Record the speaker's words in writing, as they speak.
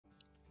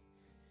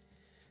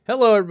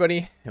Hello,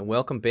 everybody, and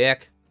welcome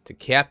back to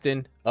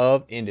Captain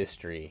of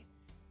Industry,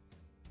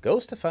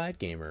 Ghostified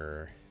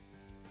Gamer,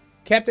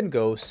 Captain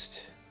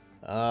Ghost.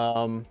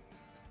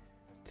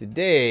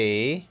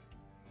 Today,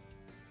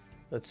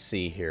 let's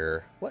see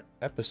here. What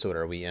episode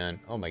are we on?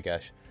 Oh my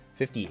gosh,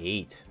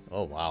 58.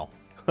 Oh wow.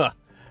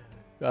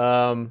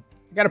 Got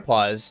it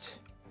paused.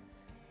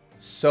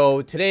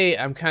 So today,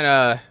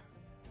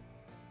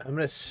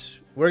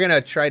 we're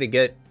gonna try to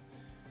get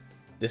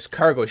this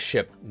cargo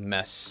ship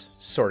mess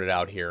sorted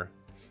out here.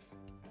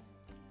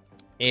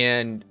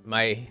 And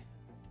I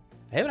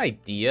have an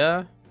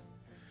idea.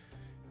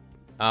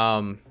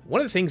 One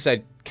of the things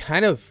I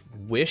kind of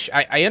wish,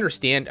 I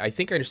understand, I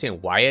think I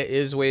understand why it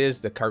is the way it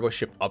is, the cargo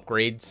ship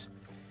upgrades.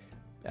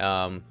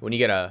 When you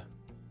get a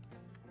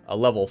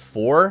level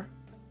 4,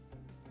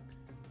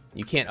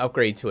 you can't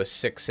upgrade to a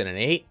 6 and an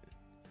 8.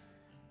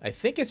 I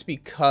think it's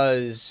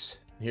because,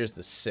 here's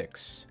the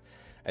 6.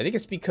 I think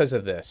it's because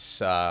of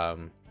this,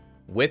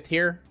 width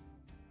here,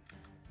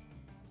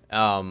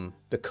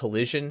 the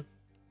collision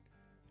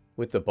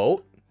with the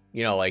boat.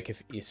 You know, like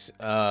if it's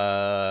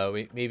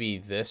maybe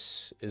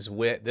this is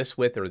this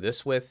width or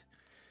this width.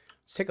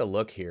 Let's take a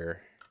look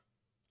here.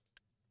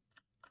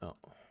 Oh,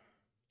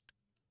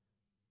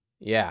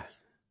 yeah,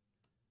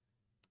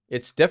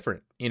 it's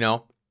different, you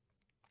know.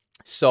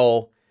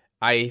 So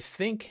I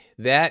think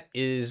that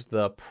is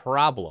the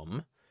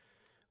problem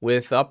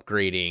with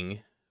upgrading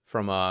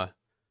from a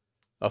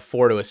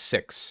 4 to a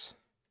 6.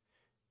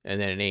 And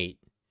then an 8,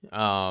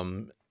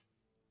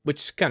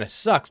 which kind of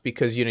sucks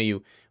because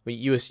you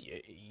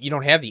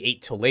don't have the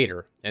 8 till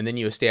later, and then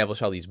you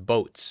establish all these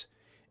boats,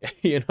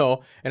 you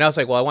know. And I was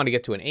like, well, I want to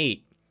get to an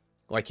 8.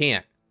 Well, I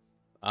can't.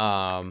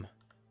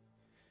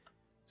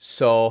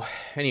 So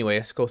anyway,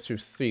 let's go through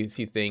a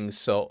few things.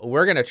 So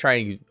we're gonna try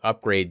and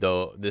upgrade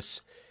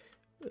this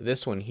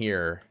one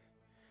here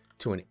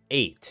to an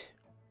 8,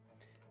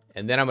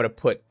 and then I'm gonna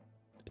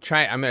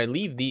try and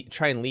leave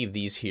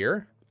these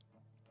here.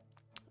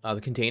 The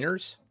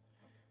containers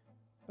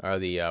are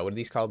the, what are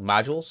these called?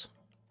 Modules.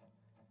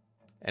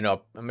 And I'm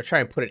going to try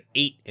and put an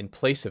 8 in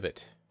place of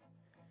it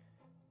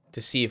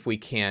to see if we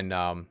can,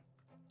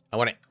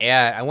 what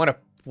I want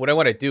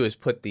to do is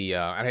put the,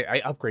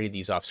 I upgraded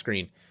these off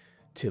screen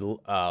to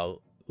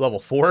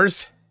level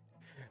 4s,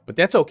 but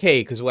that's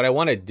okay, because what I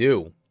want to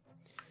do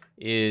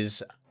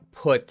is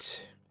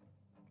put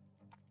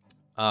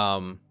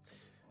the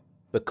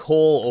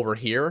coal over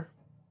here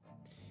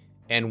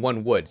and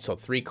 1 wood. So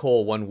 3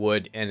 coal, 1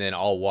 wood, and then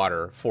all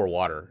water, 4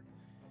 water.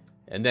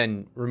 And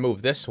then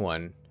remove this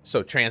one.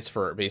 So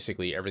transfer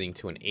basically everything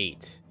to an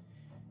 8.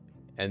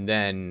 And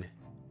then,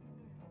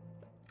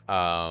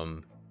 I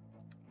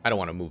don't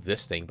want to move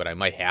this thing, but I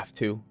might have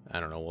to. I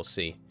don't know, we'll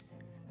see.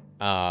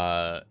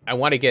 I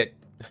want to get,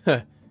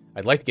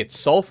 I'd like to get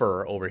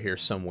sulfur over here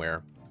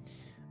somewhere.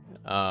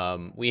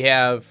 We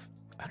have,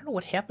 I don't know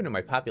what happened to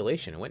my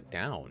population. It went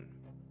down.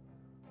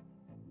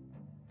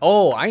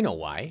 Oh, I know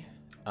why.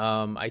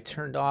 I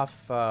turned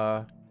off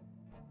the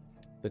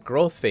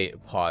growth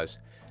pause.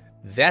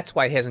 That's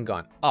why it hasn't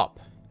gone up.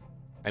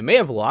 I may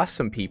have lost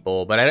some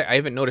people, but I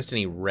haven't noticed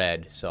any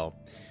red. So,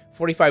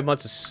 45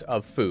 months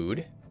of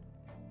food.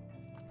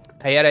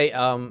 I had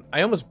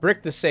I almost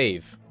bricked the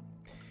save.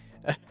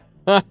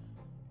 I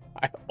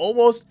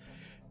almost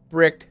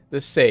bricked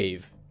the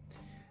save.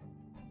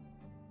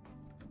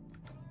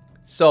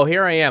 So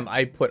here I am.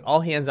 I put all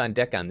hands on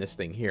deck on this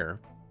thing here.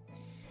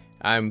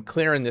 I'm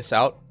clearing this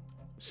out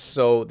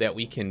so that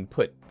we can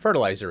put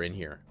fertilizer in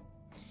here.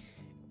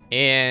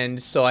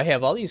 And so I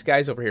have all these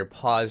guys over here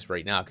paused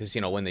right now because,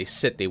 you know, when they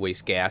sit, they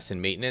waste gas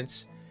and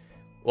maintenance.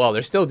 Well,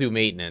 they still do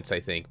maintenance, I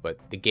think, but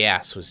the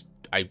gas was,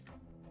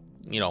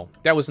 you know,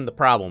 that wasn't the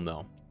problem,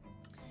 though.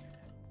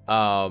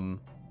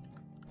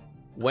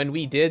 When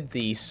we did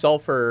the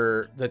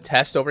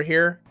test over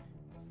here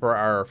for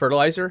our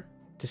fertilizer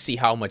to see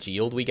how much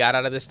yield we got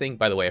out of this thing.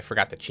 By the way, I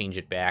forgot to change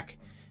it back.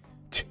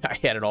 I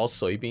had it all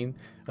soybean.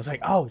 I was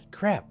like, oh,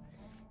 crap.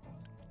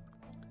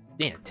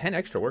 Damn, 10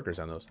 extra workers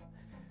on those.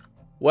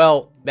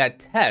 Well, that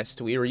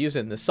test, we were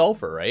using the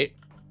sulfur, right?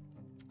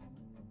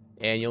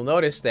 And you'll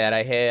notice that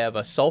I have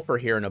a sulfur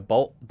here and a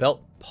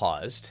belt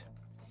paused.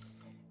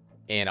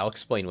 And I'll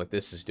explain what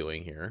this is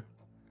doing here.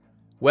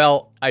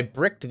 Well, I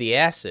bricked the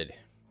acid.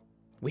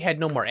 We had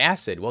no more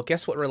acid. Well,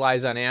 guess what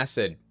relies on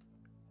acid?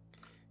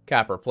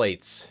 Copper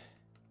plates.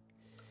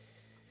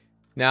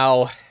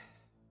 Now,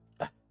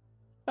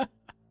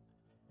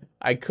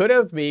 I could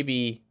have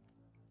maybe...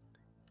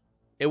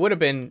 It would have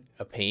been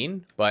a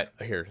pain, but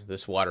here,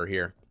 this water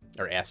here,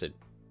 or acid.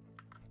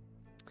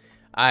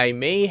 I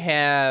may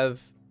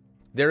have...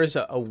 There is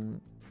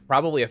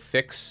probably a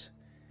fix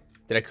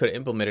that I could have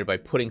implemented by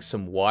putting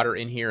some water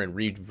in here and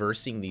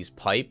reversing these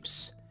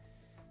pipes.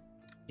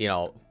 You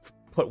know,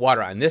 put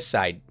water on this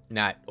side,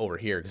 not over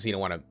here, because you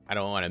don't want to. I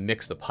don't want to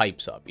mix the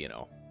pipes up, you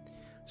know.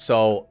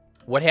 So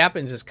what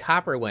happens is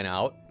copper went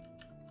out,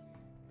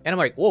 and I'm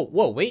like,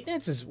 whoa,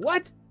 maintenance is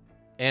what?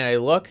 And I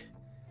look,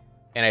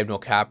 and I have no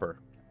copper,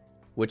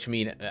 which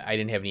means I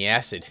didn't have any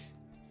acid.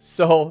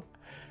 So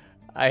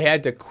I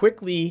had to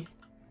quickly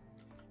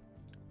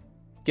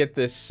get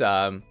this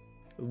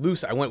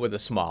loose, I went with a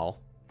small.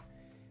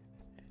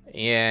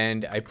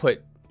 And I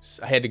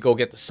had to go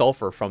get the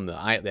sulfur from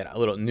that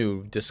little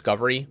new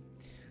discovery.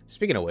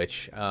 Speaking of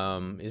which,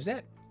 is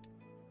that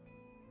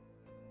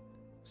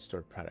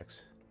stored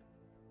products?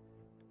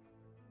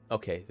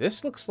 Okay,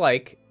 this looks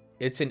like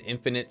it's an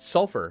infinite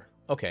sulfur.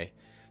 Okay,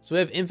 so we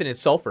have infinite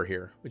sulfur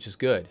here, which is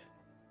good.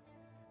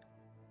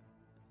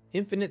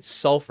 Infinite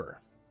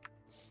sulfur.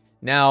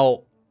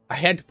 Now, I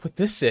had to put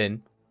this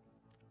in.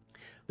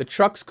 The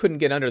trucks couldn't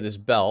get under this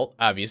belt,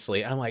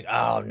 obviously. I'm like,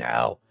 oh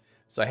no.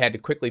 So I had to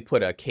quickly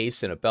put a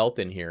case and a belt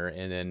in here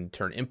and then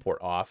turn import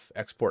off,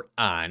 export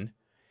on.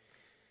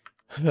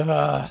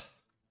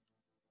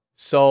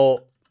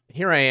 So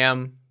here I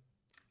am.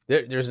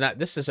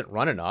 This isn't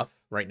run enough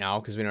right now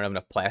because we don't have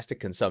enough plastic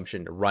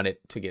consumption to run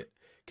it to get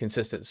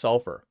consistent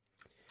sulfur.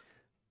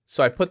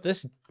 So I put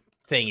this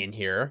thing in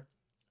here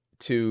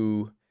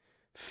to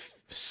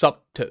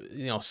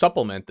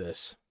supplement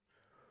this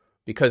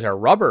because our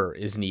rubber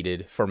is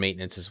needed for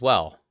maintenance as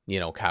well. You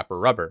know, copper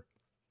rubber.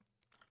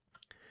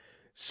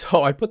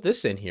 So I put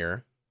this in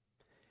here,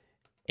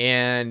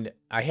 and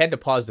I had to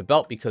pause the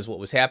belt because what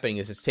was happening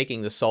is it's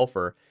taking the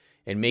sulfur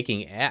and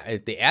making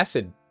the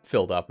acid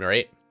filled up,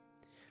 right?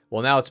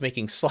 Well, now it's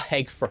making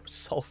slag from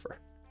sulfur.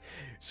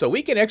 So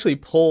we can actually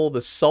pull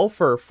the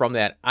sulfur from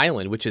that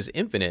island, which is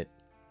infinite,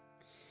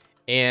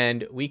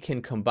 and we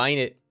can combine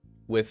it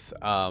with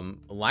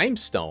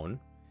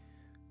limestone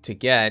to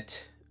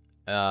get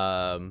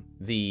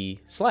the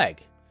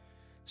slag.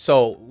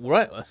 So,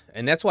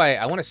 and that's why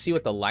I want to see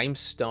what the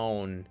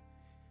limestone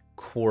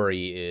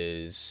quarry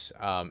is,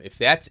 if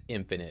that's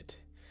infinite.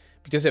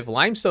 Because if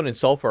limestone and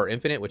sulfur are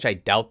infinite, which I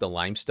doubt the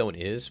limestone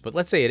is, but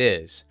let's say it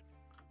is,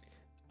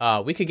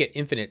 we could get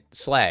infinite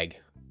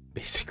slag,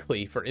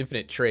 basically, for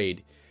infinite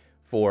trade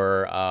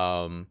for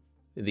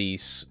the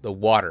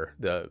water,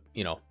 the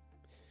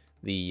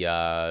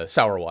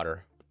sour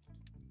water.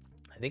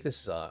 I think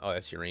this is, oh,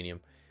 that's uranium.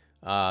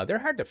 They're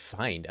hard to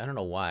find. I don't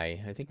know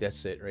why. I think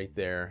that's it right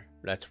there.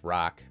 That's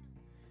rock.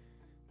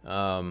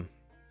 I don't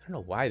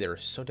know why they're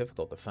so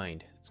difficult to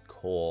find. It's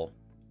coal.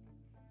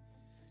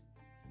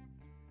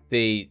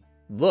 They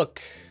look...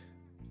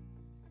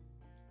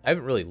 I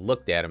haven't really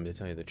looked at them, to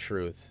tell you the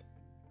truth.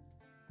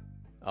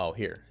 Oh,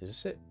 here. Is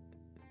this it?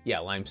 Yeah,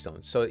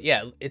 limestone. So,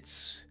 yeah, it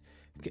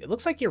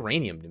looks like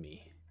uranium to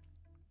me.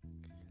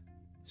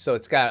 So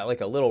it's got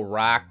like a little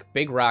rock,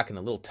 big rock, and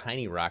a little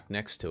tiny rock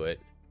next to it.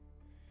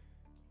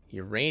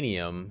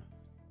 Uranium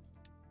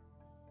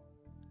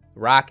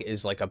rock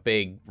is like a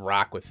big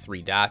rock with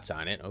 3 dots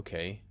on it.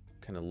 Okay,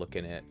 kind of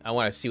looking at, I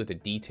want to see what the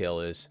detail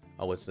is.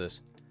 Oh, what's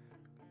this?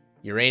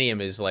 Uranium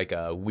is like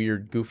a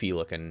weird, goofy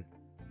looking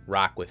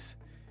rock with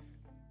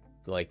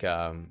like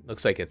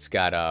looks like it's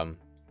got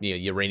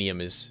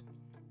uranium is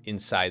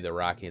inside the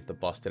rock. You have to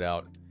bust it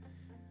out.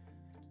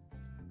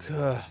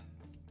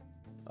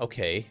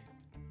 Okay,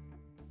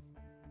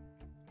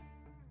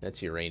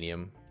 that's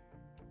uranium.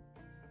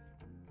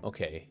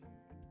 Okay.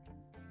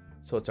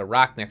 So it's a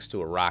rock next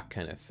to a rock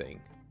kind of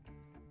thing.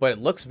 But it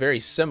looks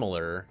very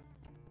similar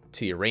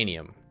to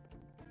uranium.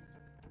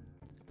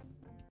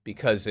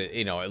 Because,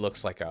 it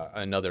looks like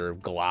another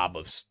glob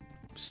of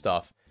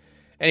stuff.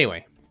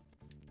 Anyway.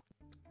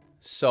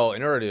 So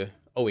in order to...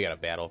 Oh, we got a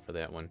battle for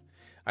that one.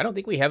 I don't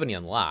think we have any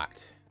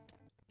unlocked.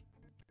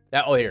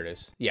 Oh, here it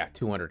is. Yeah,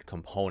 200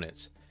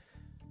 components.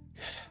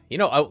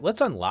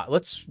 Let's unlock...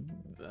 Let's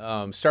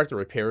start the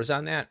repairs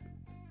on that.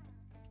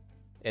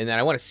 And then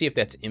I want to see if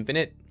that's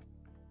infinite.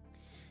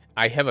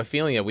 I have a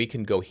feeling that we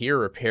can go here,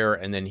 repair,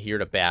 and then here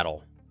to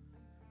battle.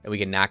 And we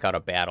can knock out a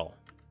battle.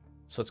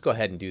 So let's go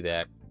ahead and do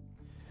that.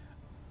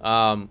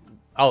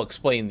 I'll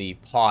explain the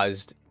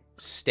paused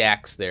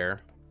stacks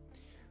there.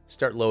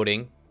 Start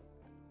loading.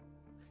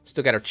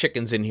 Still got our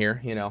chickens in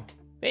here,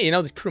 Hey,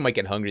 the crew might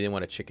get hungry. They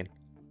want a chicken.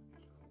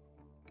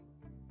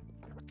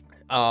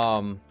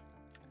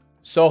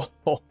 So,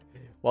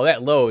 while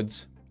that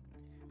loads,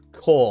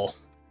 coal.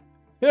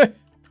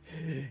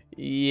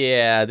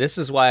 Yeah, this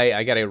is why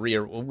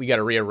we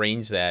gotta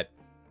rearrange that.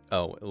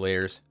 Oh,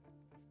 layers.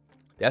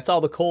 That's all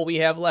the coal we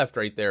have left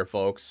right there,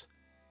 folks.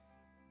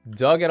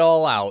 Dug it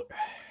all out.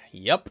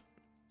 Yep.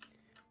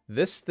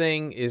 This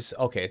thing is...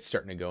 Okay, it's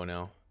starting to go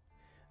now.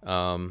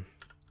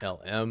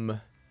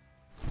 LM.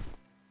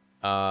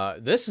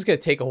 This is gonna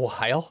take a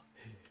while.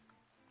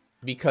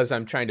 Because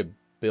I'm trying to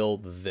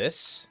build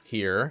this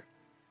here.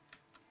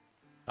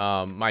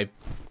 My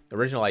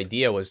original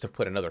idea was to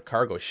put another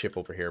cargo ship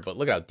over here, but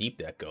look at how deep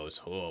that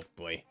goes. Oh,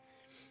 boy.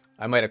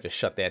 I might have to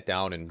shut that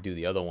down and do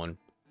the other one.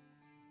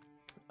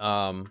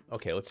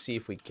 Okay, let's see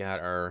if we got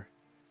our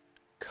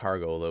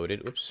cargo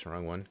loaded. Oops,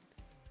 wrong one.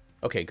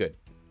 Okay, good.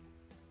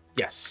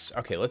 Yes.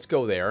 Okay, let's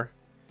go there.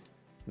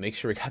 Make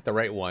sure we got the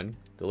right one.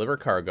 Deliver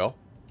cargo.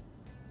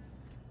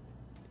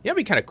 Yeah, it'd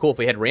be kind of cool if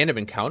we had random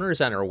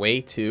encounters on our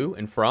way to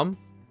and from.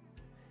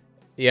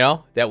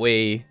 That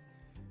way...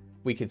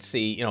 we could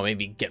see,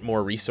 maybe get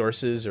more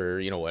resources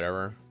or,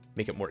 whatever.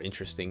 Make it more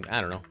interesting. I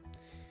don't know.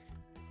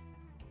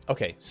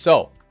 Okay,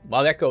 so,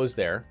 while that goes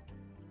there,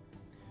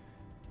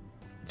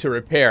 to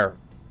repair.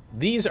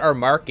 These are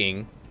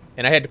marking,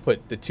 and I had to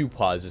put the 2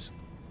 pauses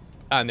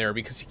on there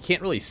because you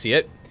can't really see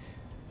it.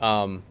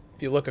 If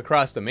you look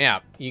across the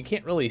map, you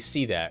can't really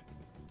see that,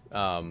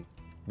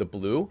 the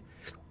blue.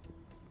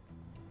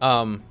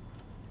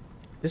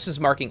 This is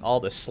marking all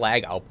the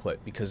slag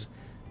output because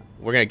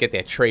we're going to get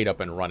that trade up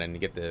and running to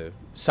get the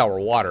sour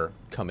water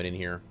coming in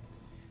here.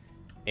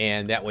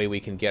 And that way we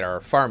can get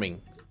our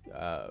farming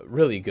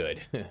really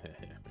good.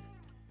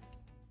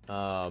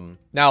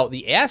 Now,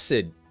 the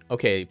acid,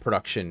 okay,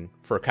 production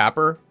for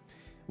copper,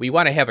 we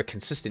want to have a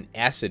consistent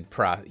acid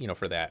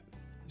for that.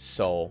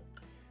 So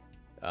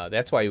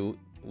that's why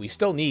we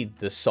still need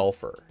the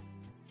sulfur,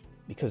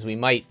 because we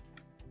might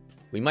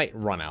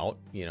run out,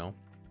 you know.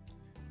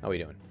 How are we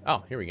doing?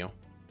 Oh, here we go.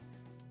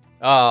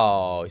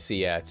 Oh,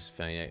 see, yeah, it's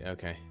finite.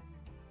 Okay.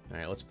 All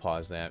right, let's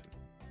pause that.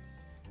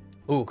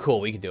 Ooh,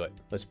 cool, we can do it.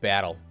 Let's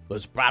battle.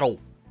 Let's battle.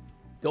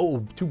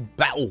 Go to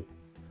battle.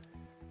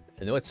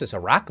 And what's this? A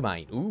rock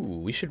mine. Ooh,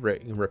 we should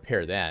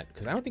repair that,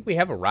 because I don't think we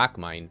have a rock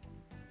mine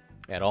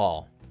at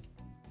all.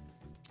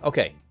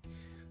 Okay.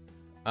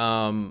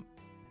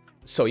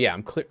 So yeah,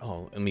 I'm clear.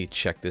 Oh, let me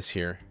check this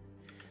here.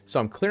 So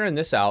I'm clearing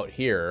this out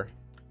here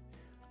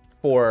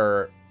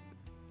for.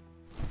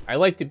 I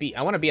want to be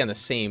on the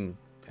same.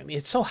 I mean,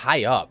 it's so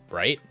high up,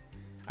 right?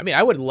 I mean,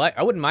 I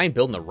wouldn't mind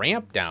building a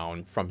ramp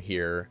down from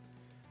here.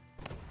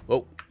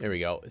 Oh, there we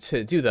go.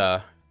 To do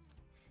the,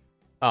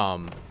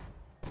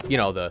 you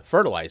know, the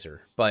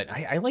fertilizer. But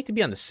I like to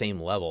be on the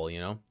same level, you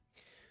know.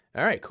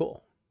 All right,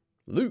 cool.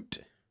 Loot.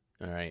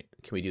 All right,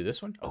 can we do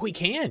this one? Oh, we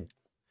can.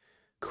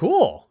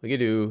 Cool. We can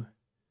do.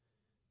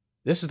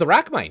 This is the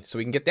rock mine, so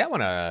we can get that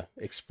one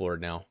explored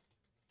now.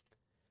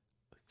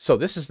 So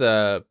this is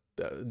the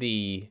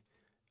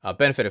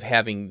benefit of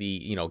having the,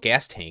 you know,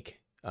 gas tank,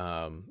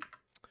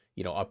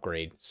 you know,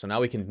 upgrade. So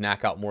now we can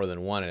knock out more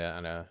than one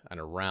on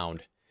a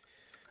round.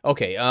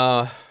 Okay,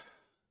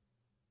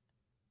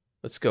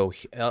 let's go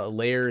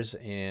layers,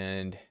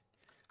 and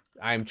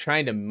I'm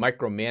trying to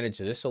micromanage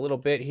this a little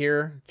bit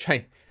here.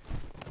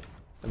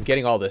 I'm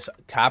getting all this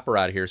copper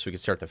out of here so we can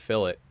start to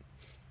fill it.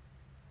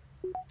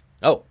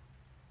 Oh,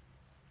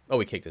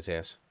 we kicked his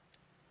ass.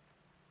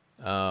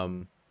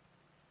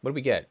 What did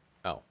we get?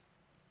 Oh.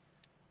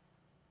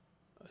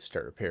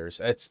 Start repairs.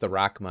 That's the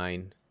rock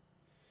mine.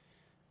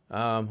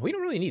 We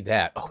don't really need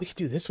that. Oh, we could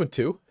do this one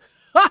too.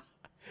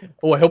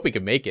 Oh, I hope we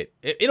can make it.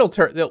 It'll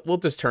turn. We'll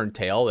just turn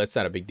tail. That's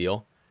not a big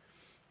deal.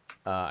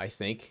 I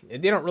think they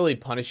don't really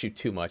punish you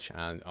too much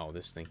on. Oh,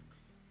 this thing.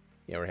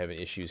 Yeah, we're having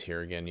issues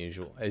here again.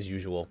 As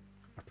usual,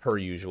 or per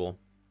usual.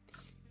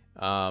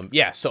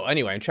 Yeah. So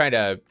anyway, I'm trying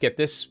to get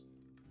this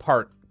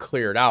part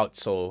cleared out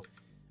so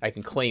I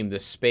can claim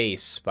this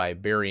space by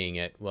burying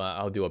it. Well,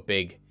 I'll do a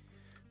big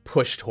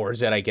push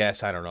towards it, I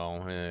guess. I don't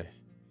know.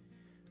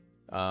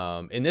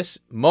 In this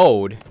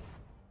mode,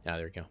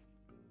 there we go.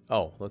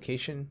 Oh,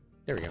 location.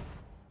 There we go.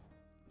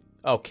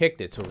 Oh,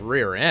 kicked it to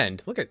rear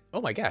end. Look at,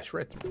 oh my gosh, we're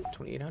at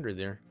 2,800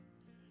 there.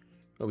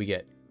 What do we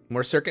get?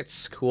 More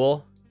circuits,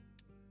 cool.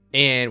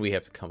 And we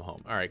have to come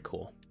home. All right,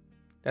 cool.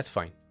 That's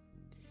fine.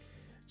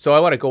 So I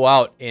want to go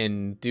out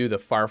and do the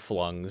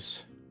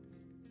far-flungs.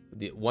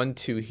 The 1,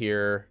 2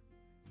 here,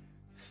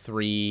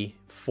 3,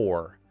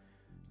 4.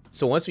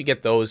 So once we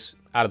get those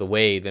out of the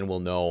way, then we'll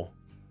know,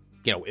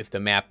 you know, if the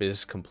map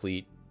is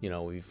complete, you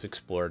know, we've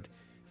explored,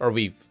 or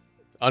we've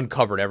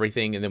uncovered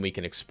everything, and then we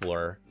can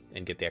explore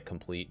and get that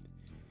complete.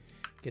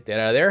 Get that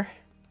out of there.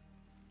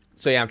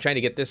 So yeah, I'm trying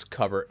to get this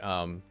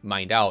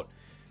mined out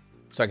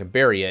so I can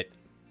bury it,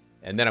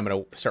 and then I'm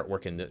going to start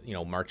working, you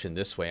know, marching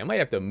this way. I might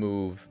have to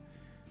move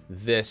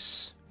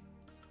this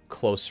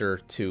closer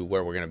to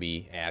where we're going to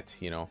be at,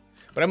 you know.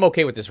 But I'm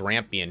okay with this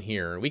ramp being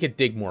here. We could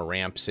dig more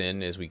ramps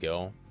in as we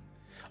go.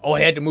 Oh,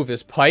 I had to move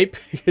this pipe.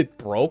 It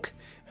broke.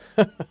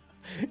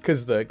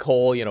 Because the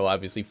coal, you know,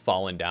 obviously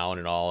falling down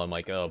and all. I'm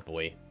like, oh,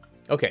 boy.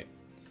 Okay.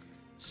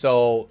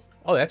 So,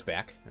 oh, that's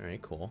back. All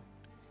right, cool.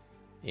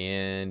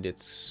 And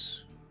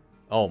it's,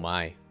 oh,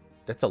 my.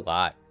 That's a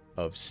lot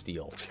of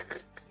steel.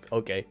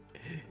 Okay.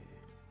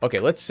 Okay,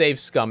 let's save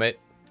Scummit.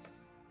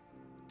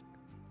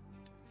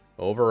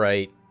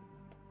 Overwrite.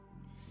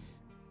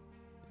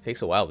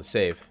 Takes a while to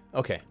save.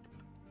 Okay.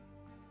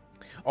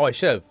 Oh, I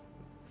should have.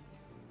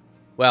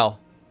 Well.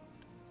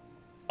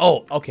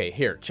 Oh, okay.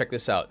 Here, check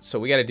this out. So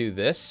we got to do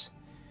this.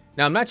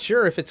 Now, I'm not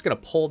sure if it's going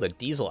to pull the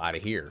diesel out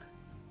of here.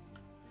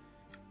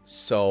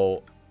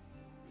 So,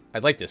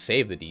 I'd like to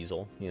save the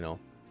diesel, you know.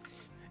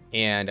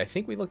 And I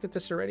think we looked at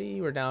this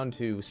already. We're down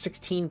to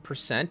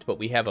 16%, but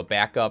we have a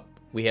backup.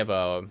 We have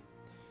a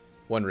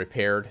one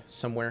repaired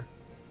somewhere.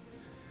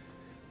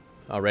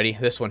 Already,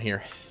 this one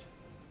here.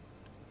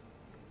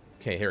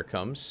 Okay, here it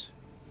comes.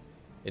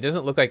 It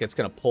doesn't look like it's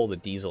going to pull the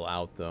diesel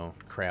out, though.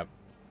 Crap.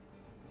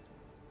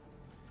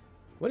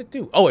 What'd it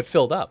do? Oh, it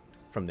filled up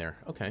from there.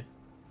 Okay.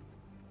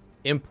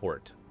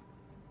 Import.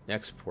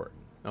 Export.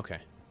 Okay.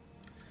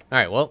 All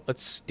right, well,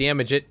 let's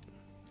damage it.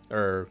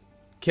 Or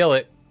kill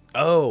it.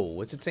 Oh,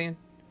 what's it saying?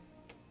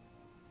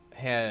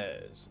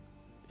 Has...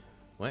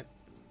 What?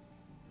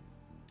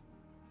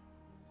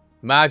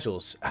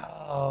 Modules.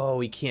 Oh,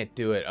 we can't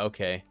do it.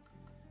 Okay.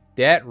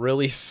 That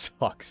really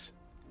sucks.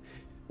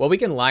 Well, we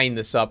can line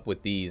this up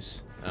with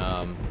these.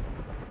 Oh,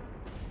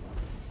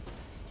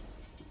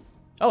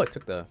 it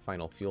took the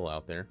final fuel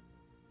out there.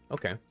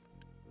 Okay.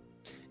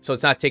 So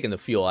it's not taking the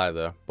fuel out of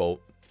the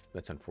boat.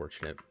 That's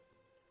unfortunate.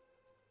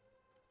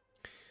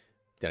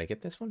 Did I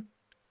get this one?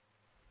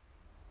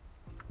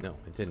 No,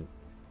 it didn't.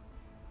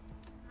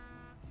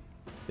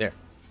 There.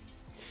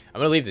 I'm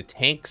going to leave the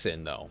tanks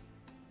in, though.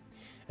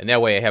 And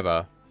that way I have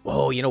a...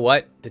 Whoa, you know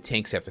what? The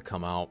tanks have to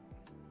come out.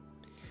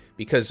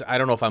 Because I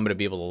don't know if I'm going to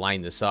be able to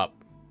line this up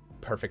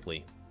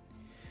perfectly.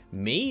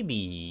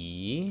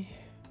 Maybe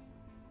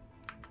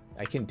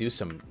I can do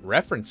some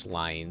reference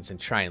lines and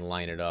try and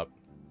line it up.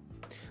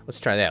 Let's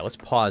try that. Let's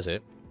pause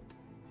it.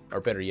 Or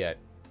better yet,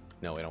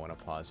 no, we don't want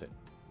to pause it.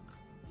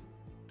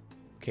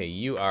 Okay,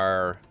 you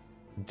are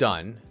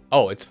done.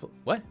 Oh, it's...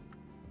 What?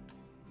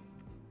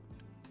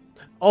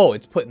 Oh,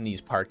 it's putting these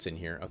parts in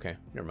here. Okay,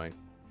 never mind.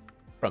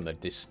 From the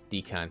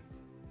decon.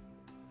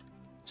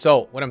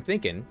 So, what I'm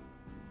thinking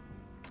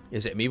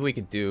is that maybe we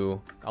could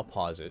do... I'll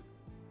pause it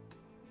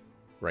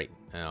right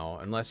now.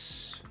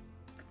 Unless...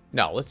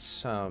 No,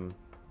 let's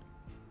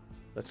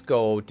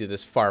go do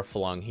this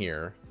far-flung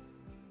here.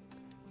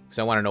 Because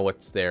I want to know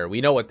what's there.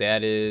 We know what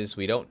that is.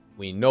 We know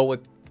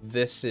what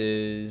this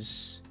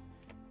is.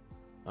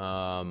 We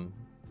know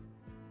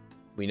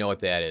what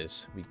that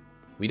is.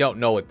 We don't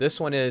know what this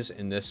one is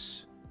and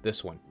this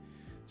one.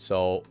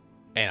 So,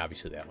 and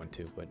obviously that one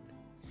too, but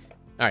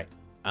all right.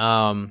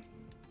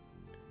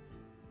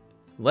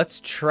 Let's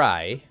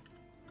try.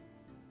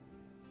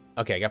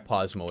 Okay, I got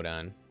pause mode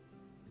on.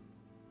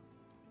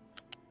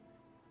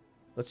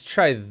 Let's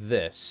try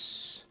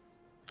this.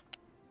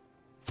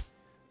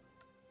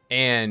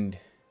 And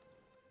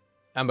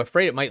I'm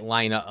afraid it might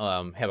line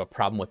up, have a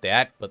problem with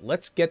that, but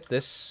let's get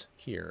this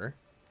here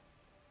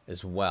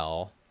as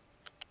well.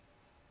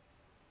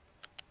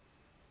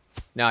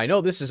 Now, I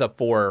know this is a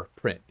 4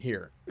 print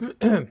here.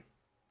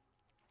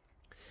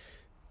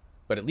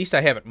 But at least I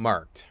have it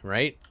marked,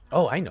 right?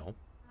 Oh, I know.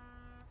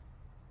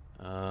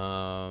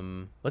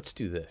 Let's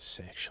do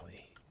this,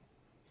 actually.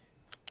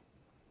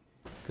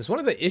 Because one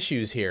of the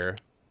issues here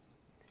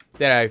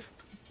that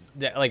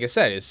like I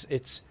said, is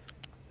it's...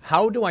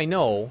 How do I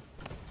know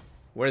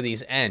where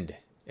these end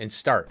and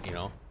start, you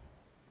know?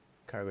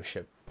 Cargo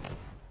ship.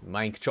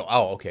 Mind control.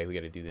 Oh, okay, we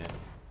gotta do that.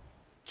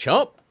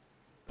 Chump!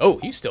 Oh,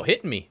 he's still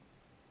hitting me.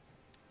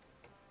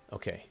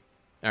 Okay.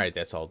 Alright,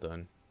 that's all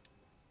done.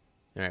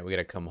 Alright, we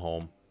gotta come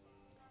home.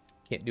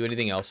 Can't do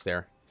anything else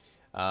there.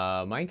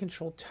 Mind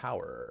control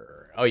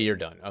tower. Oh, you're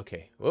done.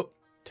 Okay. Whoop.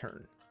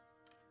 Turn.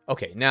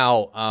 Okay,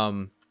 now,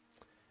 I'm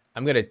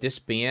gonna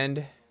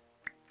disband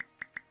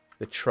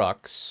the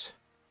trucks.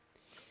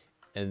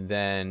 And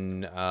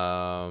then,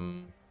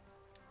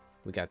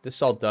 we got this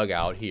all dug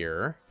out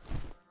here.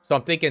 So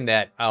I'm thinking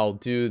that I'll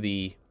do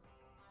the...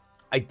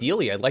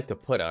 Ideally, I'd like to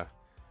put a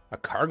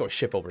cargo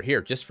ship over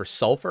here just for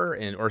sulfur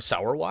or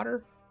sour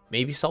water.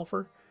 Maybe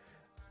sulfur.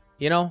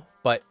 You know?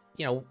 But,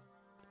 you know,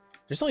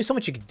 there's only so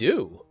much you can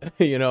do.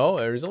 You know?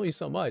 There's only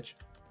so much.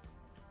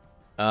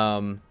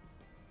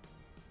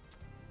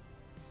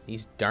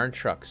 These darn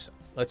trucks.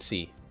 Let's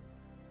see.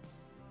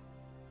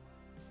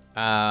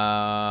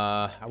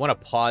 I want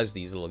to pause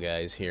these little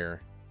guys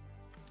here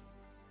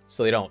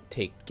so they don't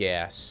take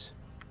gas.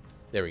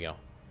 There we go.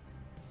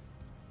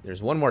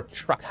 There's one more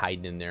truck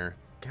hiding in there.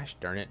 Gosh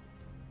darn it.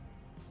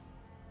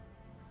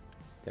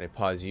 Did I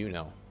pause you?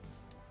 No.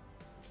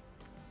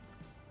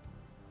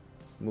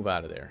 Move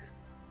out of there.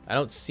 I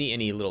don't see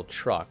any little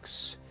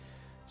trucks.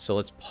 So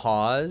let's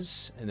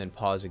pause and then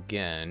pause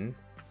again.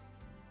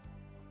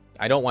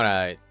 I don't want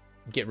to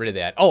get rid of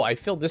that. Oh, I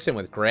filled this in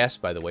with grass,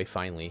 by the way,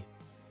 finally.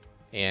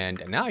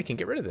 And now I can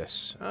get rid of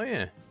this. Oh,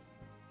 yeah.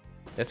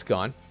 That's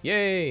gone.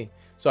 Yay!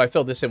 So I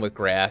filled this in with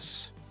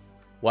grass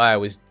while I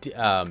was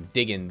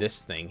digging this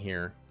thing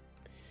here.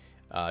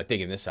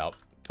 Digging this out.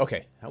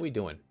 Okay, how are we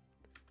doing?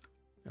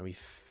 Are we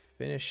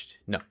finished?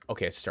 No.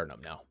 Okay, it's starting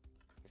up now.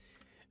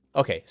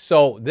 Okay,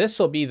 so this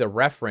will be the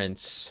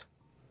reference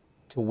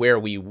to where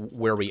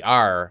we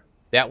are.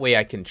 That way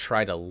I can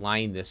try to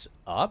line this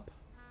up.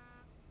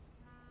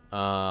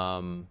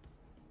 I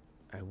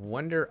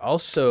wonder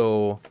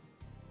also...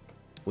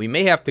 We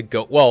may have to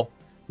go... Well,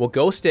 we'll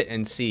ghost it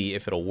and see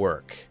if it'll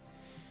work.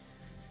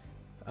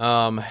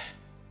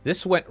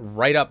 This went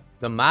right up...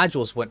 The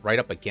modules went right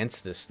up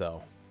against this,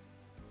 though.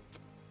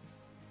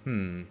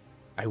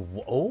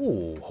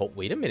 Oh,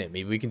 wait a minute.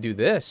 Maybe we can do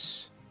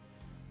this.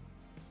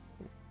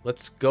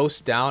 Let's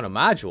ghost down a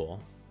module.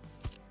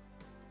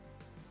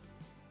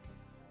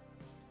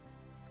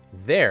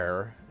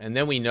 There. And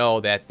then we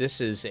know that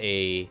this is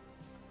the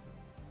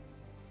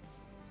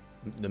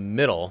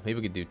middle. Maybe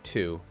we could do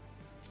 2.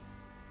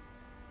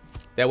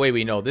 That way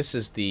we know this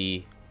is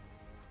the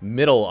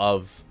middle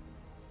of...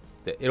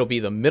 It'll be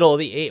the middle of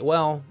the 8.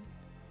 Well,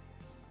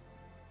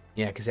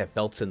 yeah, because that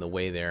belt's in the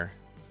way there.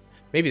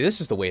 Maybe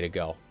this is the way to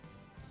go.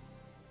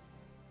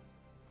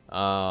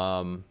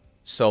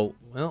 So,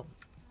 well...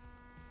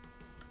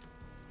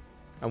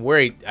 I'm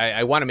worried.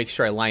 I want to make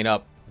sure I line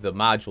up the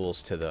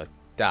modules to the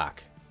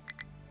dock.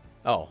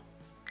 Oh.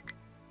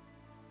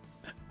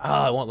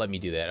 Oh, it won't let me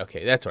do that.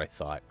 Okay, that's what I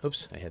thought.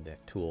 Oops, I had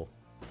that tool.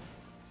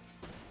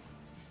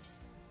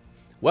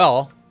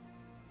 Well,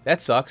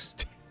 that sucks.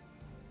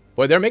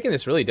 Boy, they're making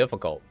this really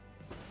difficult.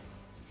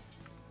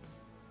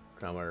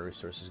 Groundwater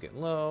resources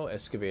getting low.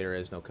 Excavator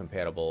has no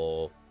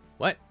compatible...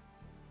 What?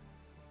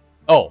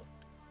 Oh,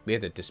 we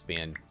had to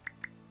disband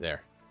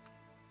there.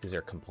 Because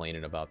they're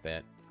complaining about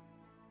that.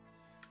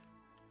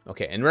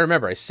 Okay, and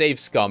remember, I save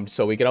scummed,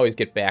 so we can always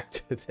get back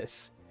to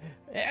this.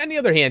 On the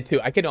other hand,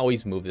 too, I can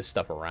always move this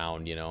stuff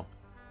around, you know.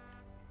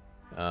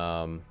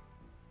 Come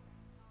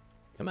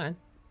on.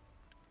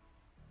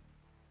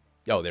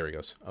 Oh, there he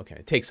goes. Okay,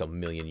 it takes a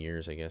million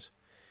years, I guess.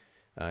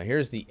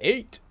 Here's the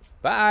 8.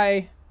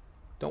 Bye.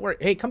 Don't worry.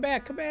 Hey, come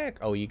back, come back.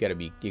 Oh, you gotta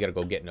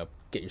go get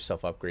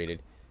yourself upgraded.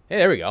 Hey,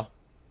 there we go.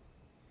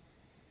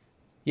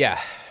 Yeah.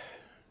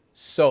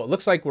 So it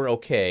looks like we're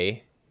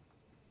okay.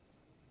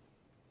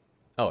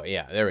 Oh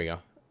yeah, there we go.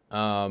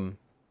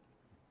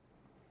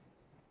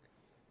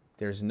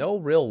 There's no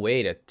real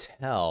way to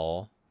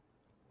tell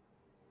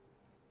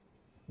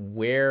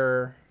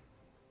where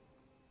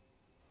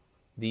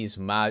these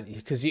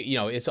because you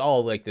know it's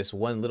all like this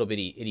one little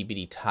bitty itty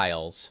bitty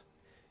tiles.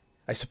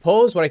 I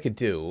suppose what I could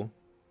do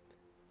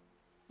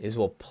is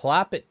we'll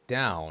plop it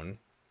down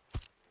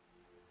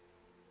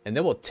and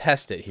then we'll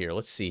test it here.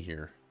 Let's see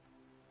here.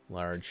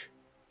 Large.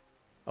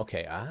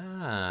 Okay.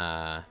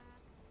 Ah.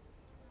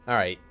 All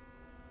right.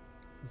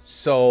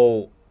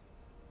 So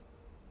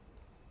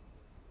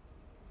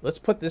let's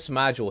put this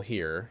module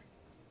here.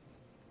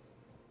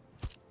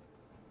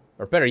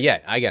 Or better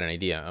yet, I got an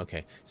idea.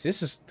 Okay. So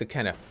this is the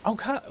kind of... Oh,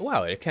 God.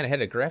 Wow. It kind of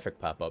had a graphic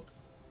pop up.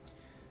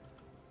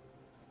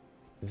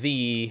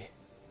 The...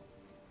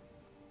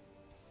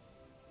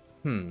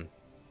 Oh.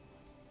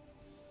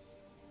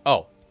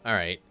 All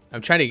right.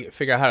 I'm trying to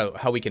figure out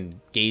how we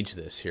can gauge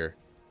this here.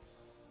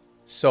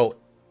 So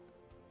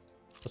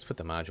let's put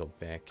the module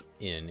back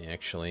in,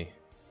 actually.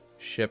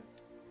 Ship.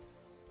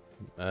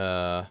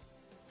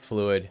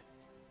 Fluid.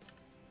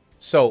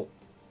 So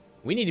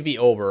we need to be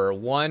over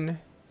 1...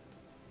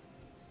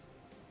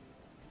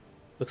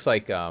 Looks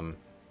like,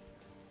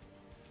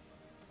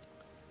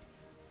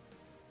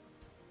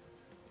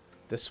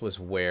 this was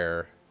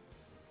where...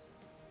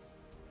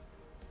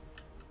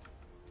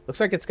 Looks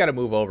like it's got to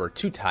move over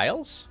 2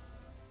 tiles?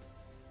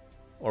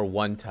 Or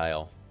 1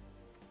 tile?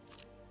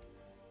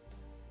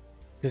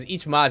 Because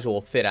each module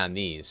will fit on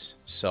these,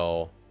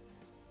 so...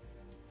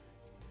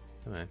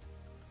 Come on.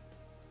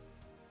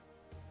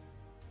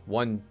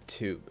 1,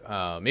 2,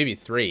 maybe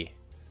 3.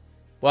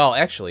 Well,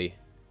 actually...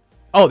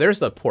 Oh, there's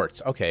the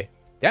ports. Okay.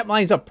 That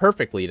lines up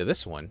perfectly to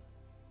this one.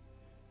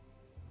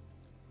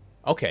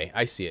 Okay,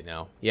 I see it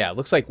now. Yeah, it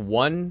looks like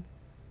 1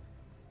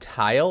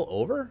 tile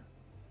over?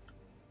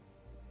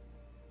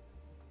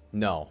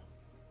 No.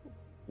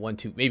 1,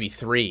 2, maybe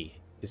 3.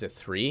 Is it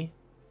 3?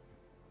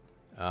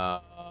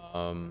 I'd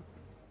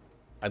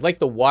like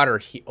the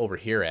water over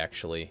here,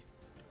 actually.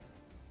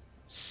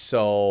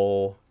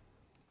 So...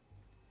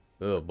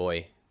 Oh,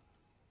 boy.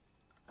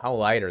 How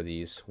light are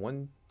these?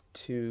 1,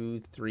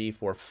 2, 3,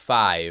 4,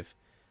 5.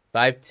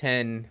 5,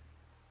 10.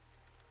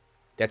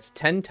 That's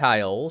 10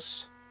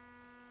 tiles.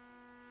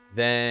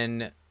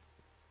 Then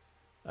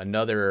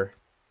another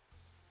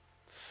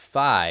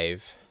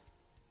 5.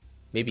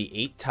 Maybe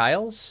 8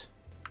 tiles?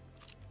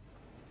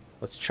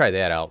 Let's try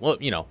that out. Well,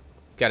 you know,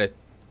 you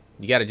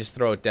gotta just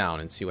throw it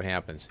down and see what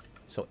happens.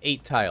 So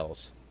 8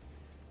 tiles.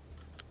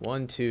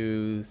 1,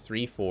 2,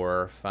 3,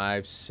 4,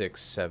 5,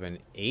 6, 7,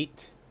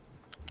 8.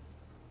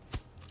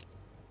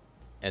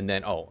 And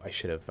then, oh, I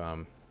should have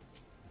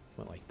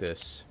went like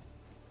this.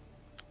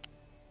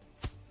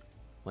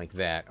 Like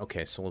that.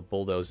 Okay, so we'll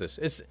bulldoze this.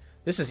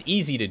 This is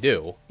easy to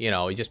do. You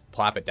know, you just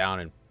plop it down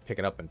and pick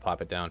it up and plop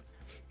it down.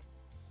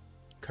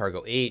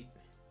 Cargo 8.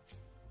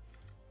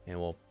 And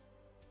we'll...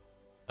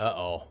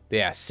 Uh-oh.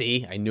 Yeah,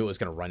 see? I knew it was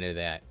going to run into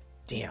that.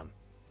 Damn.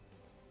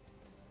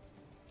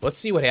 Let's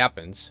see what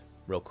happens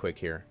real quick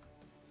here.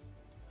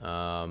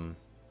 I'll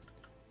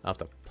have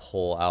to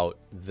pull out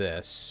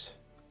this.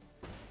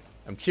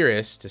 I'm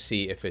curious to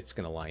see if it's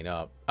going to line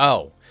up.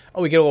 Oh.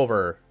 Oh, we go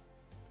over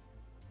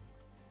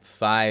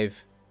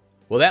 5...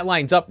 Well, that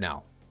lines up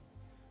now.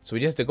 So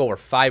we just have to go over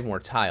 5 more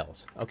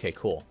tiles. Okay,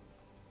 cool.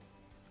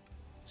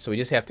 So we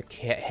just have to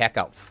hack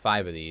out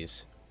 5 of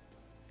these.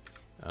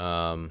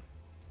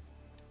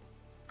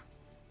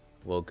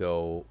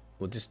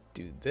 We'll just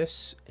do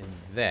this and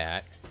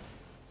that.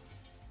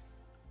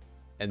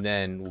 And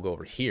then we'll go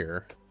over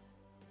here.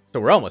 So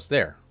we're almost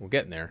there. We're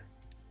getting there.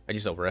 I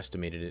just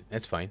overestimated it.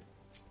 That's fine.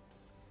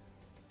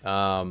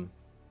 1,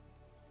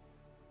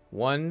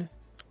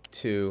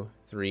 2,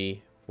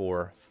 3,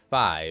 4,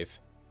 5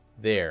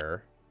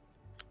 there.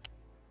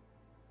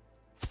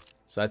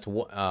 So that's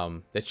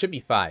that should be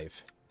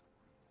 5.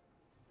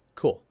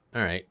 Cool.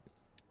 All right.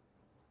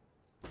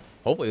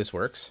 Hopefully this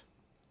works.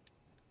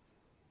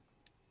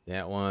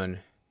 That one,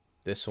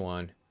 this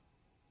one,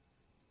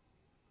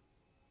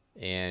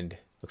 and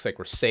looks like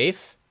we're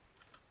safe.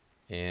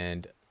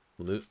 And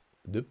loop,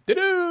 doop, doo,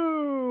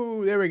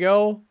 doo. There we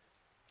go.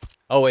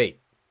 Oh, wait.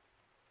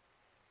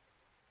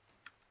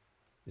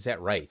 Is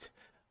that right?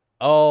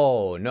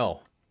 Oh,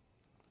 no.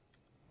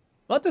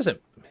 Well, it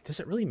doesn't. Does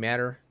it really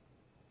matter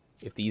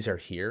if these are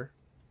here?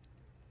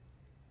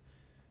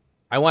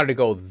 I wanted to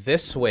go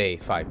this way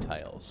 5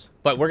 tiles,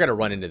 but we're gonna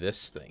run into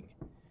this thing.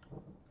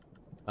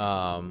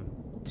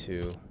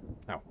 To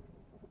oh,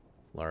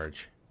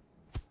 large.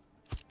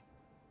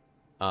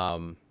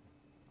 Because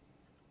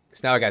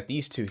now I got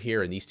these 2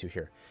 here and these 2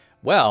 here.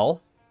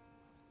 Well,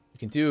 we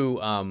can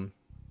do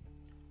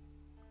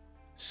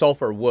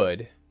sulfur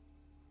wood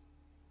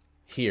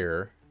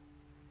here,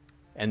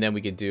 and then we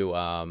could do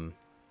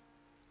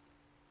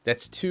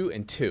that's 2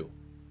 and 2.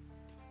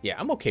 Yeah,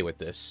 I'm okay with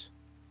this.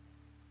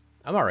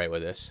 I'm all right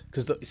with this.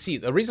 Because, see,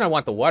 the reason I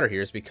want the water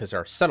here is because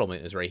our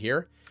settlement is right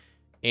here.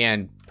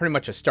 And pretty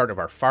much the start of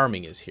our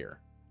farming is here.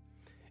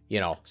 You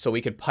know, so we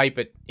could pipe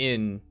it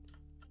in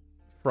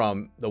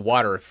from the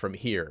water from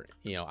here,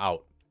 you know,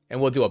 out.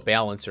 And we'll do a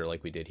balancer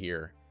like we did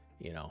here,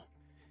 you know.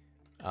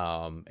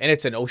 And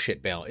it's an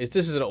oh-shit balance.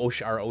 This is an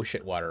our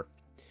oh-shit water.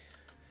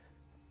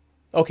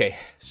 Okay,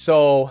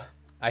 so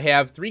I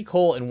have 3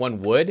 coal and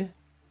 1 wood.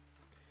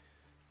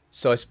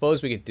 So I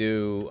suppose we could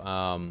do...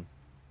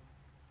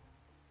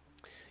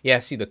 yeah,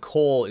 see, the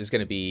coal is going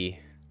to be...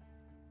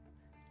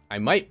 I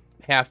might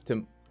have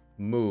to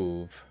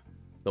move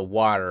the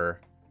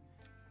water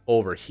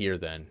over here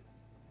then.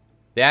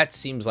 That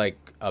seems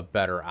like a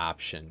better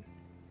option.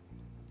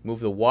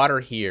 Move the water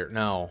here.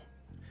 No.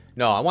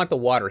 No, I want the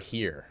water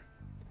here.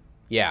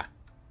 Yeah,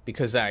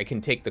 because I can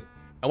take the...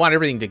 I want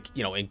everything to,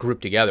 you know, group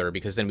together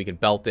because then we can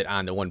belt it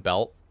onto one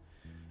belt.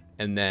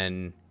 And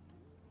then...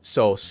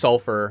 So,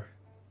 sulfur...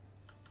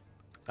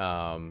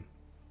 I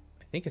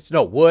think it's...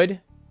 No,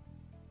 wood...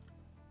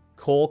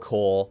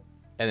 Coal,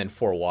 and then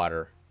 4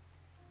 water.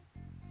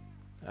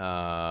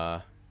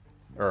 Or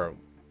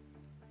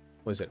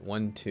was it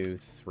 1, 2,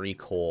 3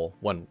 coal,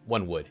 1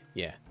 wood?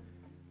 Yeah.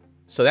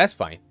 So that's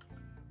fine.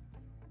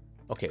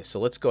 Okay, so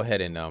let's go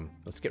ahead and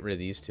let's get rid of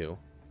these 2.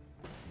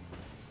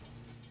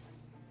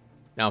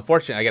 Now,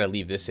 unfortunately, I got to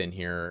leave this in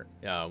here.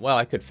 Well,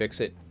 I could fix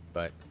it,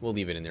 but we'll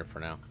leave it in there for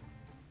now.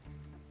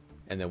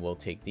 And then we'll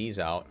take these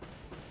out.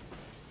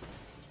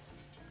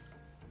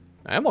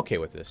 I'm okay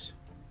with this.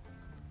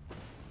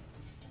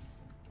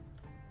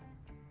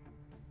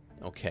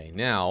 Okay,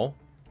 now,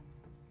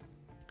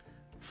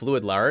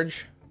 fluid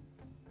large.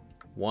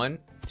 1,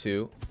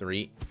 2,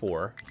 3,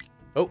 4.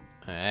 Oh,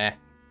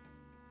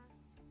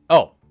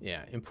 oh,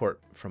 yeah, import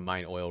from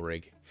mine oil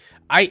rig.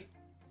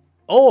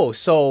 Oh,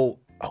 so,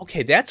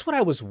 okay, that's what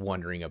I was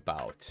wondering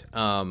about.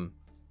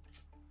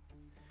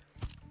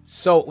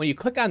 So when you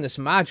click on this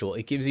module,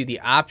 it gives you the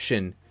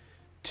option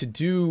to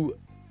do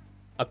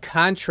a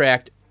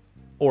contract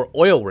or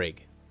oil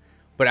rig.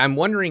 But I'm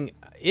wondering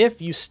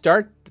if you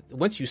start...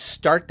 Once you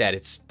start that,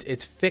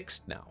 it's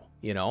fixed now,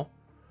 you know?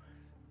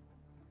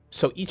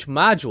 So each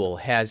module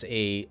has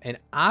an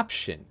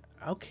option.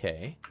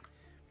 Okay.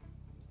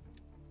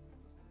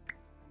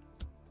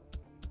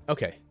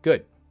 Okay,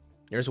 good.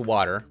 There's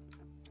water.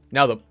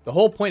 Now, the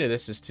whole point of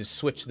this is to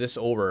switch this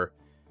over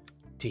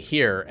to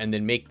here and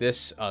then make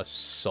this a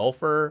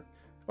sulfur,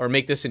 or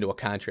make this into a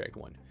contract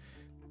one.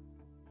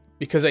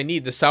 Because I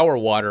need the sour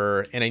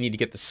water and I need to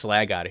get the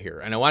slag out of here.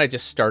 And I want to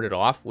just start it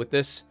off with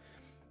this.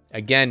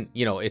 Again,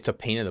 you know, it's a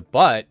pain in the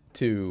butt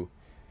to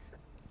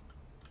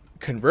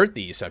convert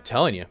these, I'm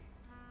telling you.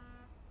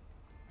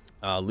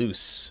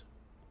 Loose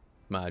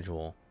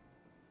module.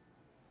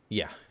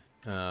 Yeah.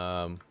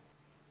 1,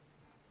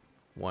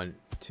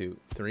 2,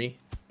 3.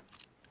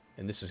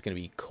 And this is going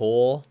to be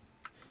coal.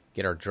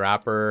 Get our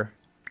dropper.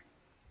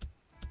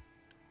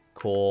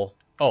 Coal.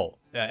 Oh,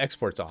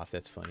 export's off.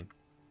 That's fine.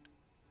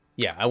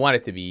 Yeah, I want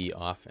it to be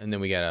off. And then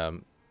we got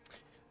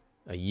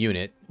a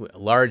unit, a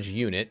large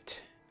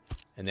unit.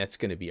 And that's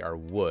going to be our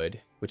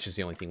wood, which is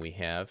the only thing we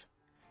have.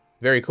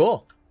 Very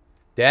cool.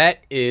 That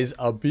is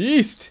a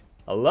beast.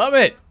 I love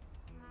it.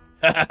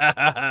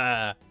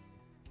 Okay,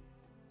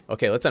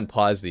 let's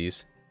unpause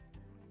these.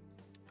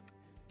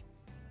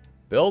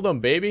 Build them,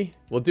 baby.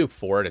 We'll do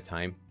 4 at a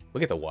time. We'll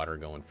get the water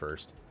going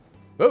first.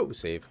 Oh,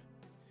 save.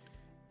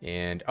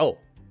 And, oh.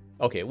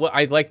 Okay, well,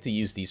 I'd like to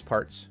use these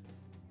parts.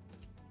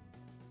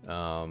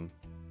 Let's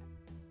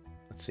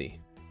see.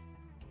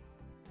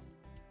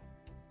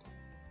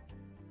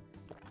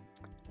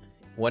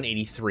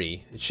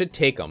 183. It should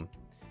take them.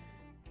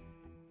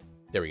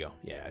 There we go.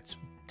 Yeah, it's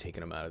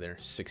taking them out of there.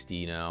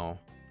 60 now.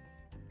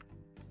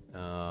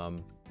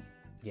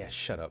 Yeah,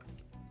 shut up.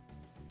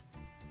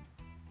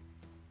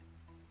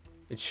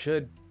 It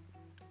should...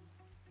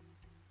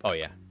 Oh,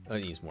 yeah.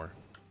 It needs more.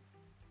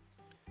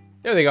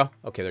 There they go.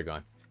 Okay, they're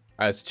gone. All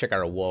right, let's check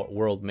our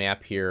world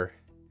map here.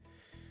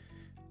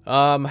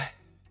 We'll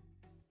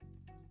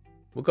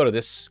go to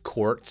this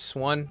quartz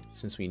one,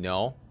 since we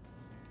know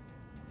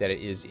that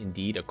it is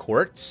indeed a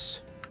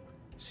quartz.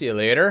 See you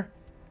later.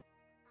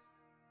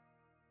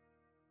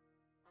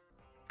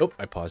 Oh,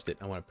 I paused it.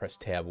 I want to press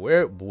tab.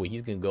 Where? Boy,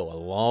 he's going to go a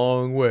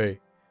long way.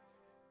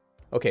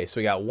 Okay, so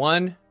we got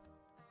 1,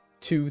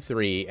 2,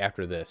 3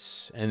 after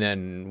this. And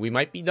then we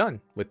might be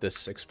done with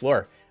this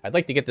Explorer. I'd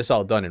like to get this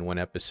all done in one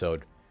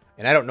episode.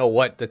 And I don't know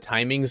what the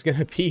timing is going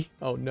to be.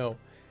 Oh, no.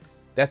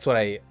 That's what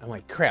I'm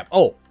like, crap.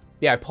 Oh,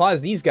 yeah, I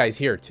paused these guys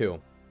here, too.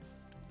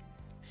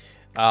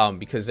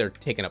 Because they're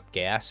taking up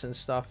gas and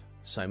stuff.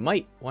 So I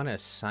might want to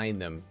assign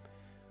them.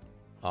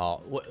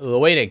 The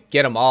way to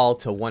get them all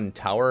to one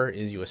tower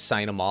is you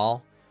assign them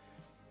all.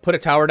 Put a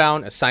tower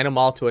down, assign them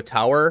all to a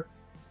tower.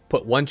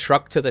 Put one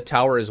truck to the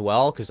tower as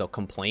well, because they'll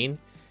complain.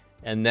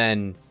 And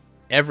then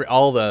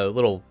all the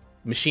little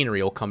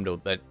machinery will come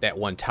to that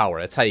one tower.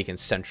 That's how you can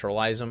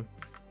centralize them.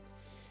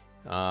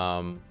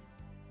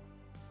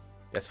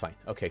 That's fine.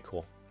 Okay,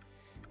 cool.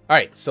 All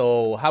right,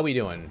 so how we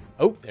doing?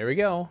 Oh, there we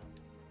go.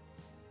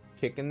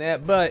 Kicking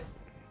that butt.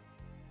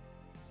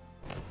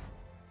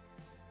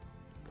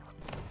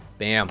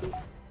 Bam.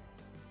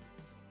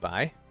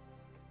 Bye.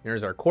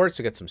 Here's our quartz.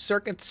 We got some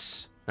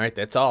circuits. All right,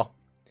 that's all.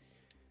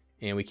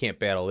 And we can't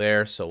battle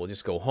there, so we'll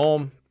just go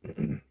home.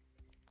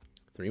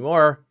 3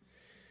 more.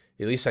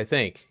 At least I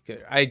think.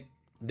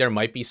 There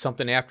might be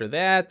something after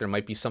that. There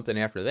might be something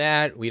after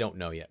that. We don't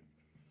know yet.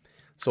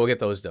 So we'll get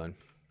those done.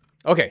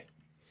 Okay.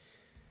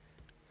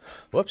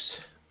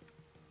 Whoops.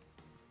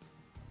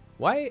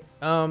 Why?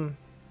 Oh.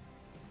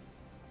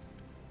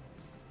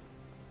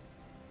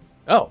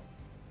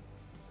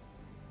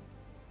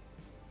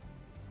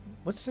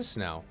 What's this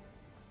now?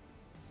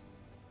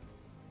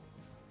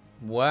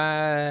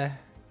 What?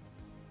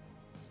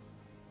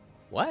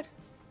 What?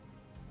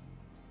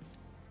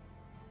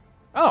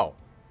 Oh.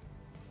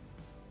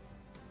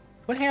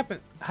 What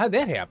happened? How'd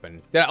that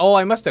happen? Oh,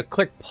 I must have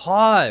clicked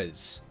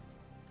pause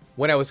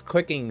when I was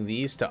clicking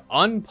these to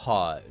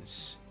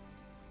unpause.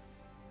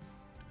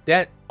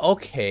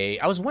 Okay.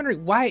 I was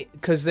wondering why,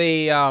 because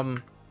they,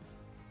 all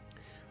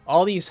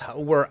these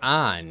were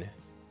on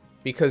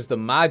because the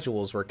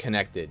modules were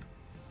connected.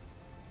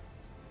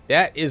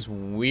 That is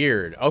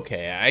weird.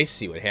 Okay, I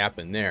see what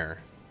happened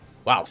there.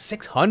 Wow,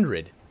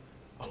 600.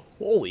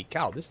 Holy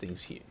cow, this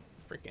thing's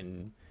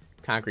freaking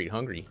concrete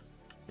hungry.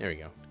 There we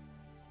go.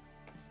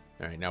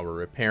 All right, now we're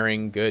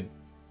repairing. Good.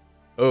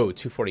 Oh,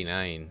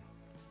 249.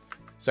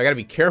 So I got to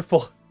be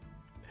careful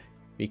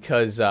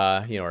because,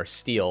 you know, our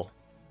steel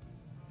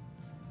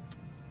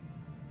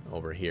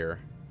over here.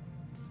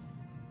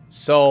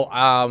 So,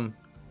 I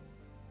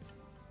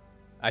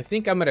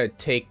think I'm going to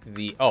take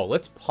the... Oh,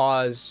 let's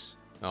pause.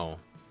 Oh,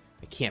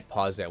 I can't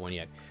pause that one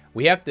yet.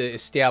 We have to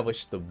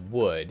establish the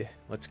wood.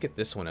 Let's get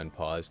this one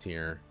unpaused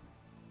here.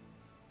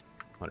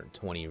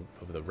 120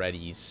 of the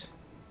readies.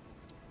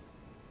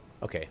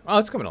 Okay. Oh,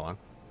 it's coming along.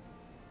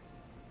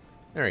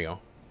 There we go.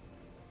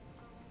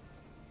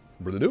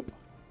 Bloop.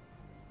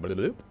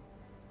 Bloop.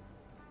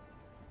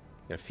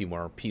 Got a few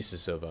more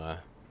pieces of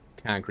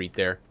concrete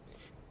there.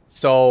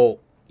 So,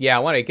 yeah, I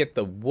want to get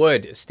the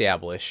wood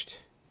established.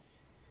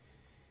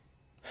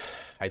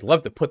 I'd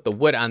love to put the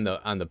wood on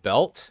the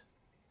belt.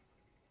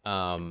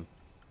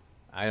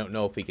 I don't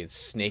know if we could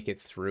snake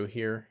it through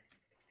here.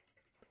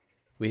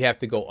 We'd have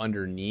to go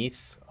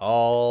underneath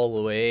all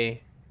the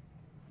way.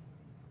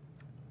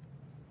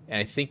 And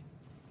I think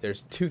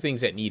there's 2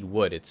 things that need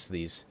wood. It's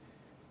these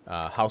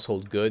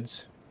household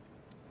goods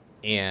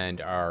and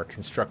our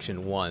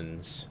construction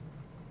ones.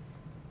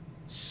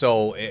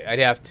 So I'd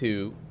have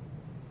to...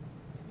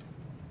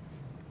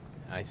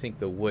 I think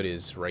the wood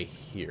is right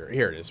here.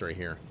 Here it is, right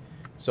here.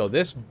 So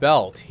this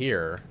belt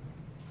here...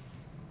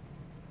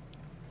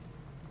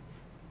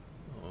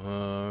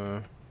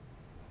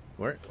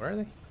 where are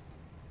they?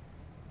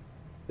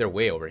 They're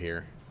way over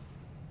here.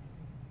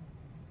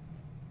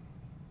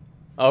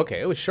 Oh,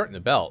 okay, it was shorten the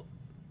belt.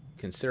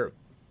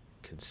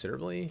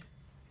 Considerably?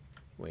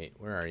 Wait,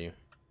 where are you?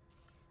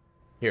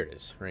 Here it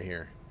is, right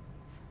here.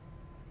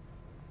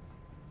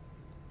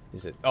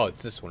 Is it? Oh,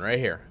 it's this one right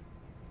here.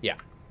 Yeah.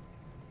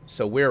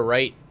 So we're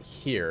right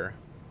here.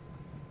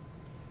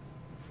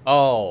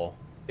 Oh,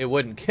 it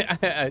wouldn't...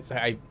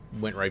 I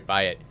went right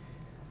by it.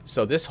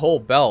 So this whole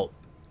belt...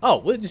 Oh,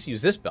 we'll just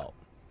use this belt.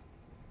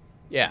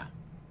 Yeah.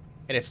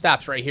 And it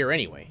stops right here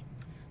anyway.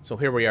 So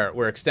here we are.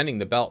 We're extending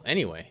the belt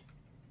anyway.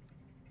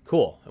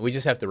 Cool. And we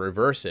just have to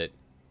reverse it.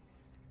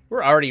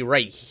 We're already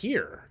right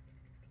here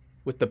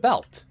with the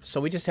belt.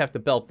 So we just have to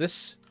belt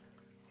this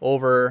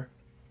over,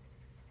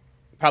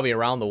 probably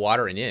around the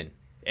water and in.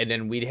 And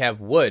then we'd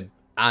have wood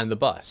on the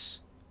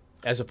bus.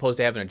 As opposed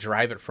to having to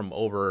drive it from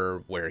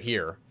over where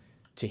here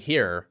to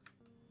here.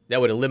 That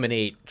would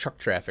eliminate truck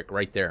traffic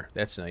right there.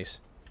 That's nice.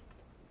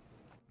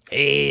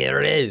 Hey, there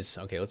it is.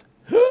 Okay, let's...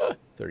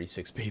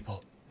 36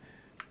 people.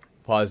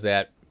 Pause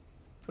that.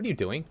 What are you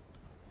doing?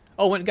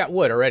 Oh, went and got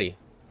wood already.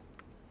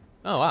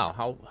 Oh,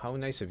 wow. How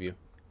nice of you.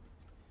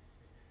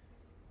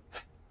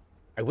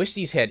 I wish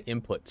these had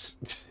inputs.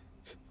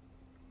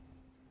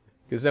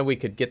 Because then we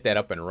could get that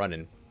up and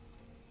running.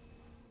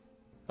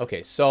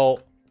 Okay,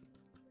 so...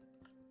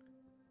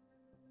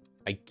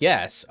 I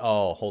guess...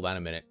 Oh, hold on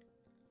a minute.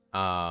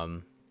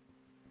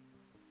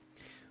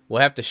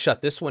 We'll have to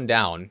shut this one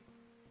down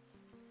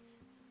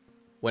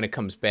when it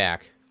comes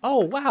back.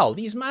 Oh, wow,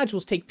 these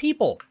modules take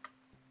people.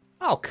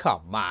 Oh,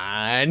 come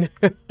on.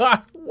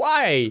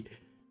 Why?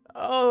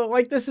 Oh,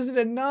 like this isn't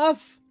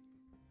enough?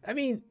 I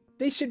mean,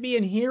 they should be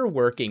in here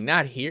working,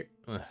 not here.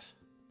 Ugh.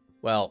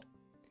 Well,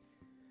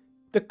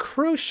 the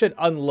crew should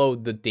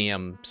unload the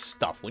damn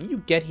stuff. When you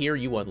get here,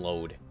 you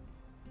unload.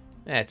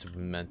 That's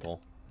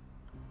mental.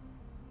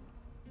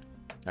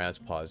 Alright, let's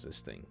pause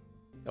this thing.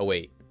 Oh,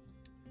 wait.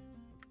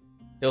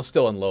 It'll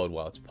still unload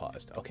while it's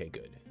paused. Okay,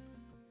 good.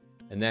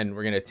 And then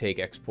we're going to take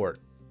export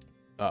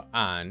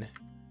on.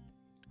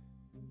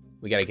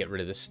 We got to get rid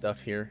of this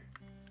stuff here.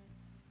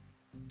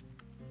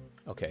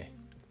 Okay.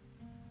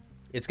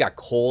 It's got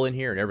coal in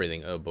here and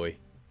everything. Oh, boy.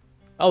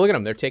 Oh, look at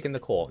them. They're taking the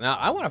coal. Now,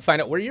 I want to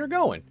find out where you're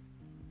going.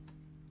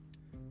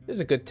 This is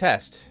a good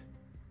test.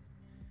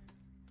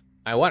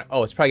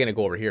 Oh, it's probably going to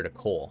go over here to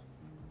coal.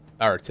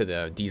 Or to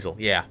the diesel.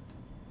 Yeah.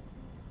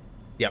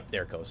 Yep,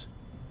 there it goes.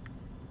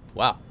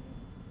 Wow.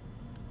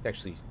 It's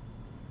actually...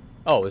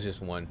 Oh, it was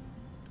just one.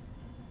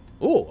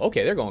 Ooh,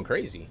 okay, they're going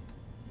crazy.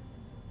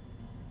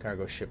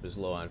 Cargo ship is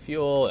low on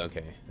fuel.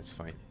 Okay, that's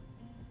fine.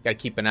 Gotta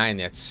keep an eye on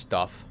that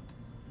stuff.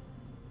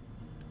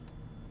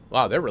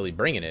 Wow, they're really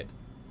bringing it.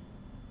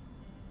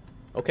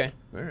 Okay,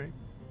 alright.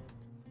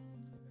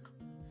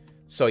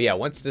 So, yeah,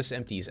 once this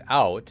empties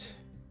out...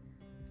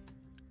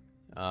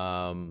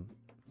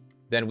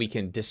 then we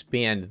can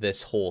disband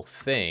this whole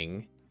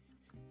thing.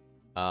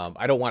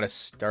 I don't want to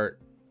start...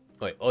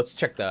 Wait, let's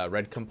check the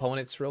red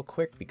components real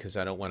quick, because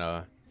I don't want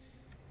to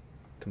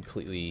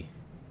completely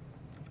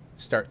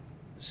start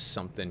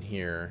something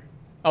here.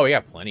 Oh, yeah,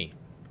 plenty.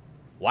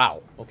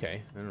 Wow,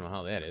 okay. I don't know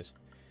how that is.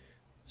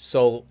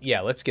 So,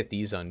 yeah, let's get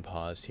these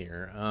unpaused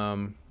here.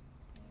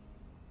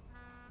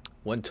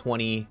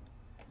 120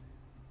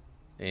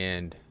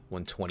 and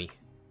 120.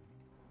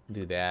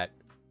 Do that.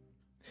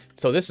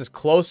 So this is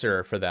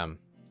closer for them.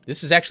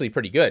 This is actually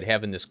pretty good,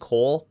 having this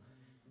coal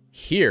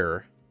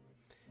here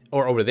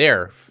or over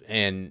there.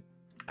 And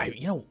I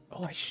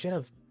should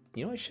have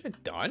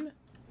done.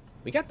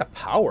 We got the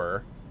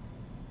power.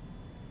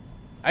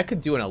 I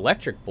could do an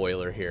electric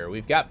boiler here.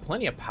 We've got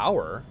plenty of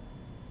power.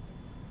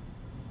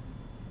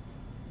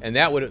 And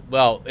that would,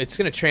 well, it's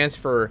going to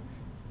transfer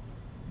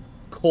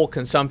coal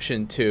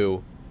consumption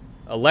to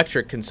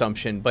electric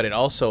consumption, but it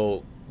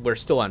also, we're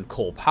still on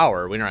coal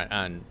power. We're not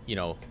on,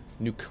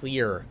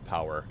 nuclear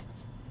power.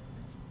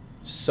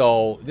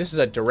 So this is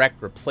a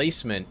direct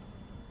replacement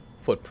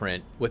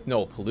footprint with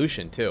no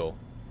pollution too.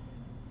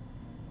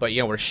 But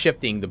we're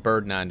shifting the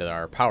burden onto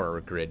our power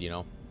grid,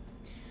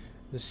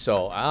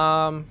 So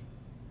I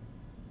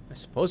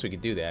suppose we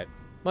could do that.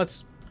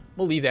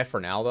 We'll leave that for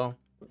now though.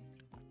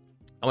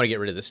 I want to get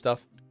rid of this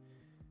stuff.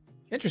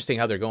 Interesting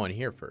how they're going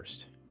here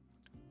first.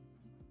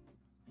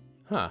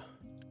 Huh.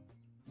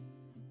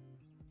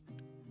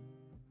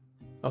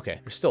 Okay,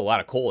 there's still a lot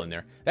of coal in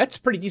there. That's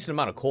a pretty decent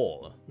amount of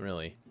coal,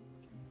 really.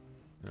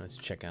 Let's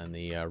check on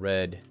the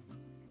red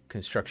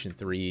construction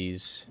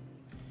 3s.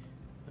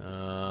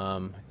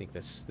 I think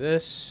that's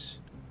this.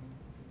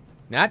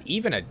 Not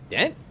even a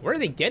dent? Where are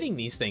they getting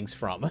these things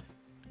from?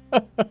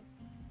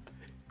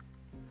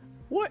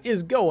 What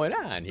is going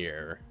on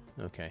here?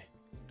 Okay.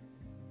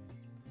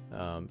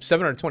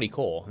 720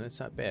 coal. That's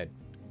not bad.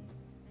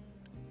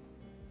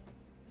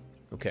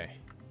 Okay.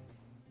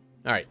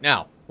 All right,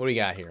 now, what do we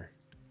got here?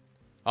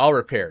 All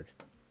repaired.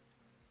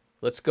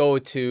 Let's go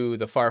to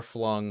the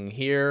far-flung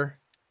here.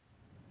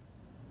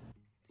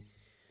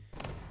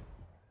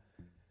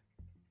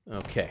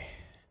 Okay.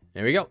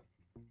 There we go.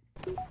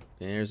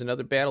 There's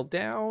another battle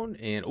down.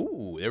 And,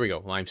 ooh, there we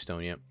go.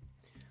 Limestone, yep.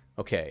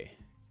 Okay.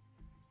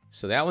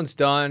 So that one's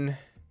done.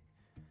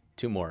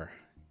 2 more.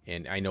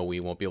 And I know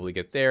we won't be able to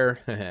get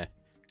there.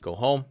 Go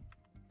home.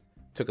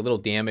 Took a little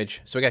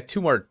damage. So we got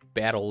 2 more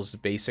battles,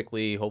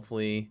 basically,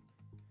 hopefully.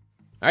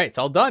 All right, it's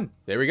all done.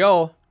 There we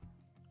go.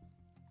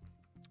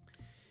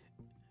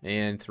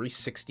 And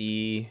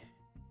 360.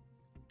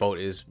 Boat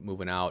is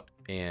moving out.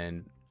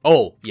 And,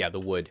 oh, yeah, the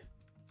wood.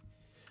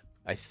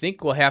 I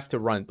think we'll have to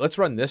run. Let's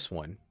run this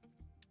one.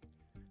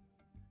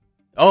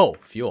 Oh,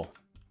 fuel.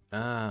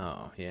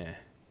 Oh, yeah.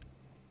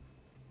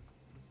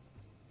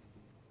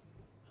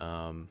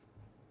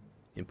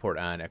 Import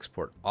on,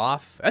 export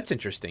off. That's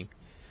interesting.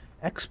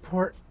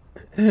 Export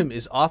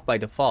is off by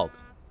default.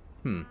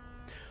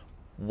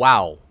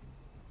 Wow.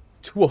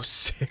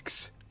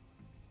 206.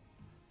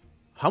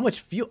 How much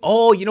fuel?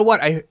 Oh, you know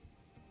what?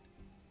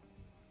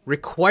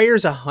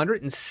 Requires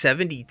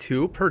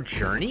 172 per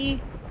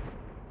journey?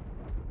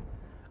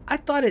 I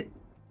thought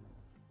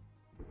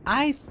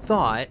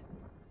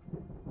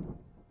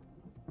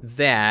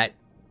that...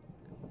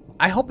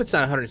 I hope it's not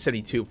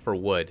 172 for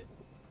wood.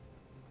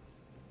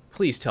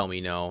 Please tell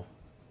me no.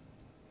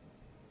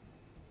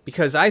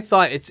 Because I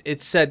thought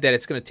it said that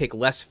it's going to take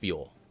less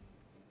fuel.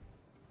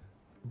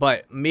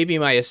 But maybe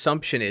my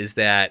assumption is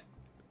that,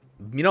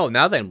 now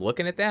that I'm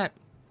looking at that...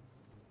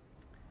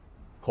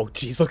 Oh,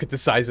 geez, look at the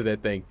size of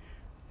that thing.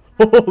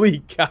 Holy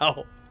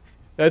cow.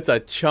 That's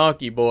a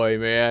chunky boy,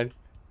 man.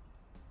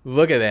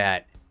 Look at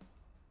that.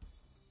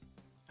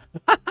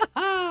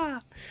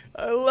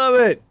 I love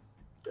it.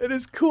 It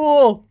is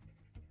cool.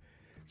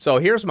 So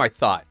here's my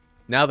thought.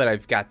 Now that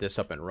I've got this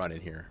up and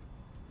running here.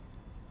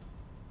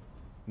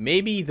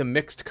 Maybe the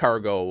mixed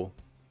cargo...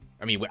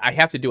 I mean, I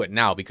have to do it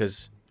now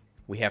because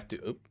we have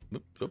to...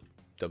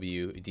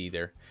 WD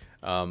there.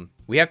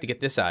 We have to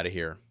get this out of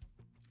here.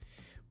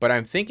 But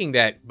I'm thinking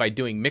that by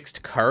doing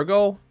mixed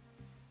cargo,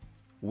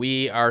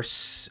 we are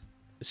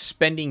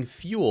spending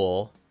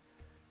fuel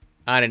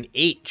on an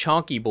 8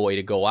 chonky boy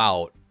to go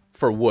out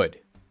for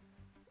wood.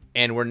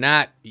 And we're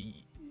not...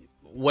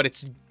 What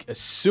it's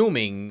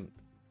assuming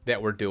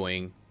that we're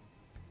doing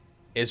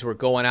is we're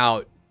going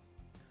out...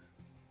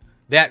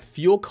 That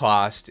fuel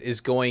cost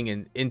is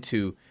going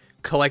into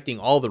collecting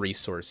all the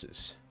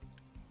resources.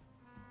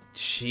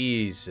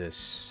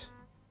 Jesus.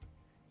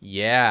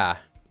 Yeah.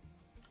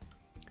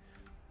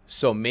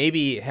 So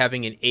maybe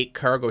having an 8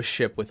 cargo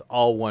ship with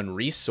all one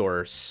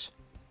resource.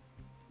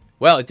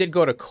 Well, it did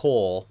go to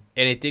coal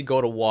and it did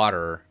go to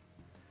water.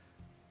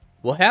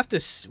 We'll have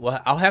to. Well,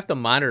 I'll have to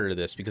monitor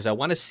this because I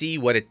want to see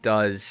what it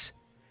does.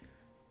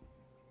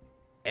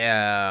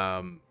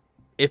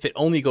 If it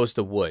only goes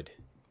to wood,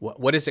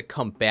 what does it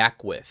come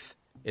back with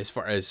as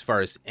far as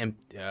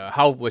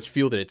how much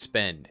fuel did it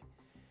spend?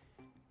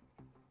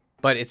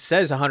 But it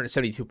says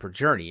 172 per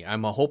journey.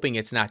 I'm hoping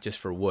it's not just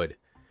for wood.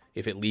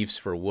 If it leaves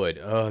for wood,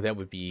 oh, that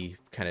would be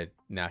kind of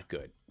not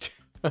good.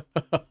 That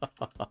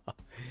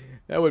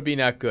would be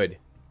not good.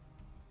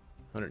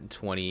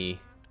 120.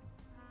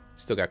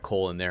 Still got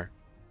coal in there.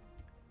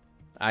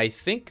 I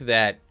think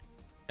that...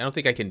 I don't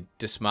think I can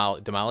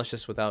demolish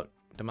this without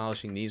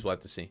demolishing these. We'll have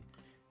to see.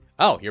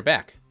 Oh, you're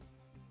back.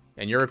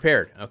 And you're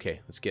repaired. Okay,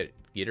 let's get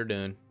her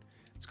done.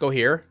 Let's go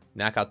here.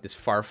 Knock out this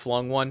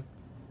far-flung one.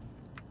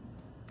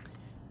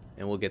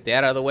 And we'll get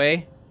that out of the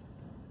way.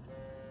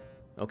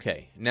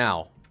 Okay,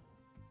 now...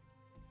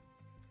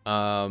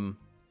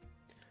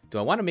 do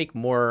I want to make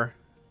more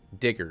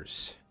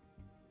diggers?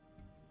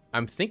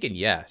 I'm thinking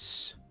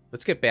yes.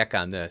 Let's get back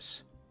on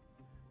this.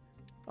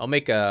 I'll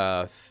make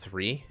a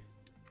 3.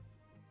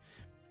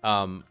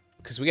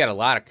 Because we got a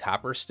lot of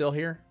copper still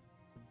here.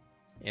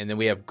 And then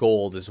we have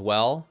gold as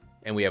well.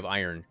 And we have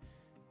iron.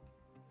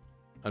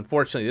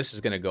 Unfortunately, this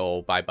is going to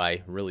go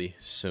bye-bye really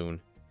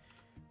soon.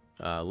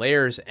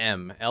 Layers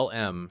M.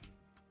 LM.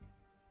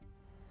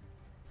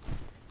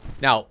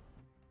 Now...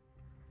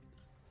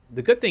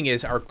 The good thing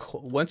is,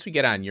 once we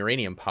get on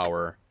uranium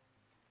power,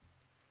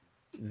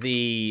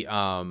 the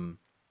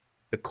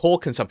coal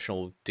consumption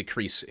will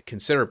decrease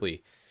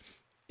considerably.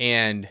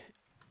 And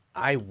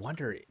I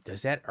wonder,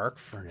 does that arc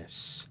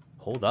furnace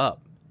hold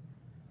up?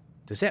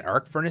 Does that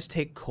arc furnace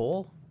take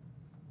coal?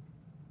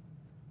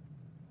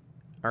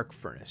 Arc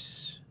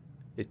furnace.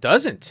 It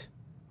doesn't.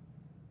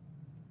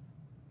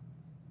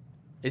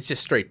 It's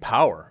just straight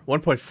power.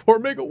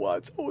 1.4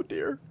 megawatts. Oh,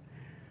 dear.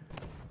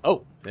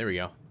 Oh, there we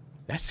go.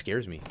 That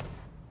scares me.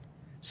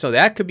 So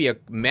that could be a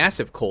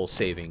massive coal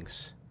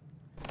savings.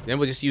 Then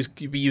we'll just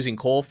be using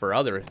coal for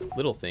other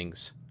little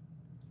things.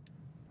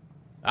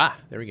 Ah,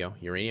 there we go.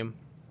 Uranium.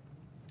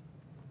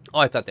 Oh,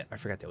 I forgot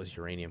that was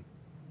uranium.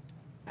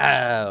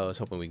 Ah, I was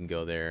hoping we can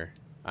go there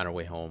on our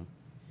way home.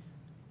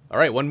 All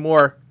right, one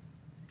more.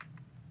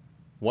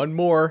 One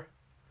more.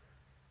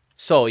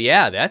 So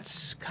yeah,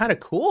 that's kind of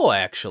cool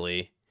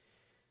actually.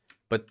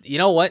 But you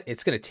know what?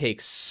 It's going to take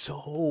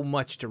so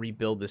much to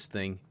rebuild this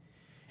thing.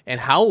 And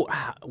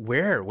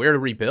where to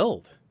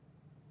rebuild?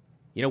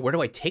 You know, where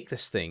do I take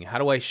this thing? How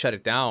do I shut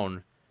it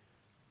down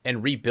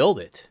and rebuild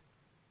it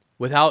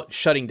without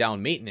shutting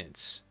down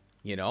maintenance?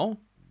 You know,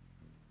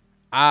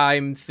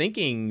 I'm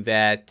thinking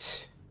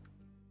that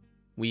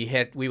we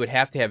would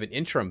have to have an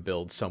interim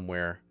build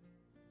somewhere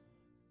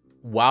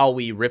while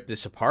we rip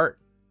this apart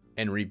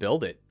and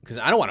rebuild it. Because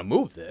I don't want to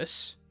move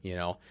this, you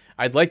know.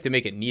 I'd like to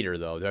make it neater,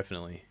 though,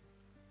 definitely.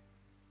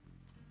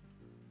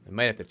 I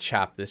might have to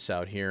chop this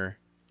out here.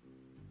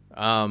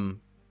 Yeah,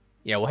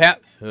 we'll have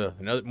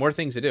more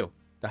things to do.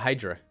 The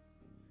Hydra.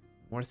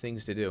 More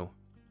things to do.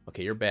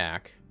 Okay, you're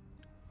back.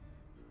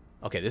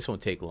 Okay, this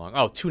won't take long.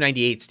 Oh,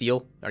 298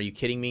 steel. Are you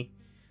kidding me?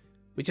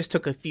 We just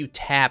took a few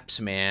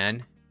taps,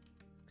 man.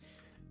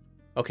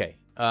 Okay,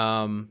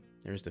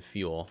 there's the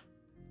fuel.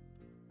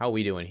 How are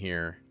we doing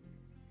here?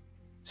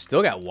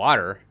 Still got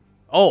water.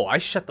 Oh, I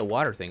shut the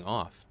water thing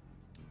off.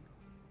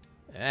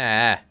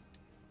 Ah.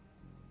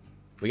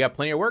 We got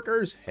plenty of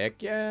workers.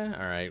 Heck yeah.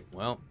 All right,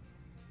 well.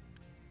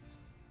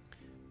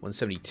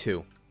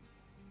 172.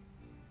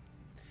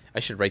 I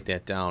should write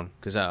that down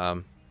because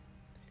oh.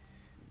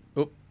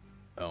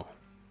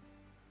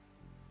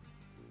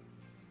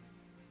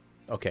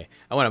 Okay,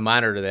 I want to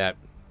monitor that.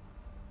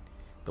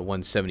 The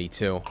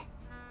 172.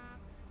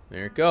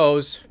 There it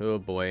goes. Oh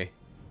boy.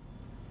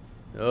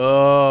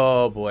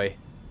 Oh boy.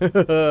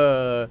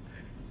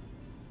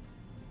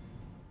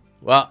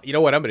 Well, you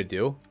know what I'm gonna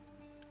do?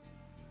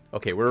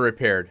 Okay, we're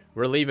repaired.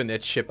 We're leaving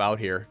that ship out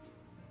here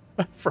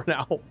for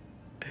now.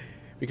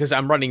 Because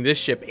I'm running this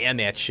ship and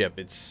that ship.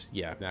 It's,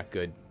 yeah, not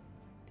good.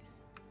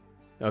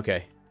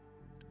 Okay.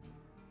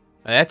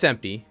 That's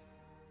empty.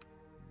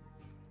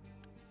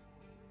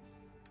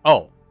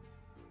 Oh.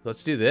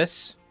 Let's do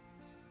this.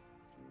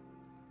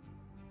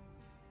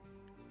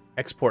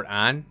 Export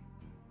on.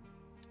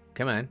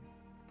 Come on.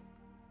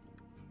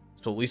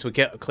 So at least we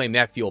can claim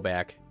that fuel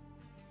back.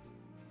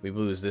 We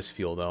lose this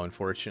fuel, though,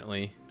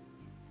 unfortunately.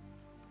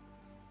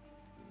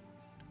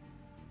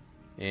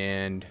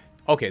 And...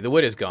 okay, the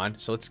wood is gone,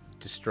 so let's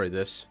destroy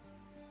this.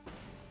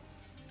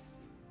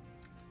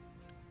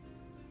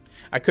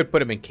 I could put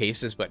them in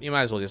cases, but you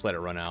might as well just let it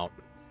run out.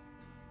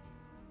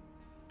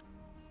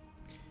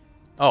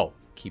 Oh,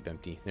 keep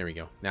empty. There we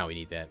go. Now we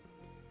need that.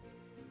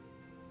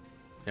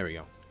 There we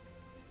go.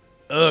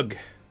 Ugh.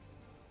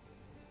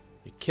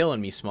 You're killing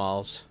me,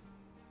 Smalls.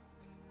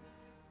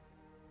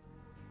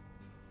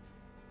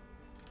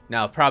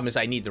 Now, the problem is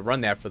I need to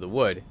run that for the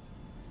wood.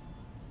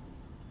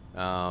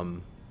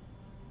 Oh,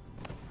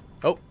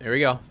 there we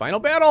go. Final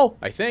battle,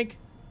 I think.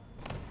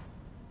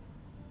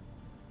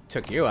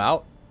 Took you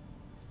out.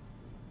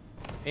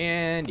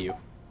 And you.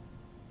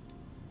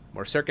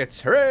 More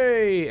circuits.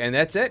 Hooray! And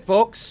that's it,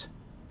 folks.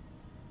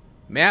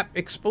 Map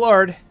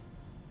explored.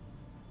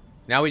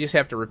 Now we just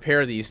have to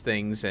repair these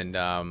things and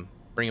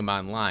bring them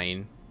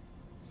online.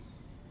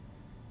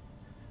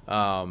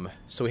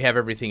 So we have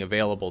everything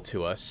available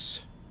to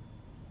us.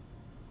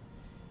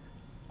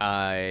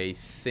 I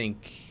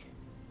think...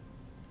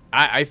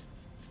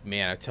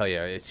 man, I tell you,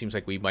 it seems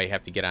like we might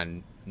have to get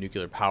on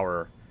nuclear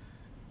power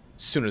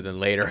sooner than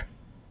later.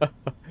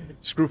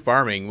 Screw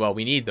farming. Well,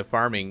 we need the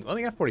farming. Well,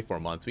 we got 44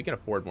 months. We can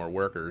afford more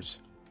workers.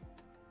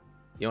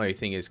 The only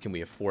thing is, can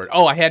we afford...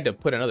 oh, I had to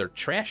put another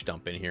trash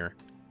dump in here.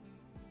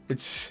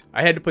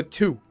 I had to put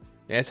 2.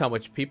 That's how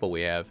much people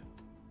we have.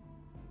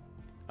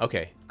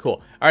 Okay,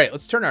 cool. All right,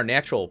 let's turn our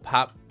natural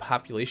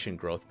population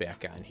growth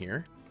back on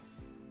here.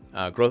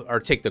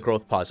 Take the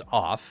growth pause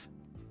off.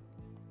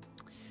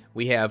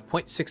 We have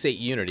 0.68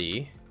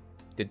 unity.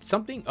 Did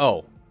something...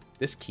 oh,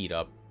 this keyed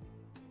up.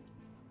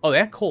 Oh,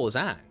 that coal is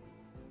on.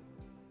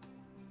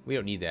 We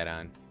don't need that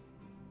on.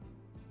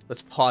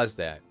 Let's pause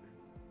that.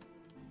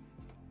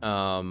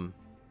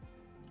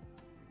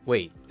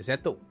 Wait, is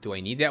that the... do I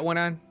need that one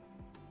on?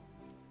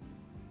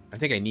 I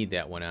think I need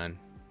that one on.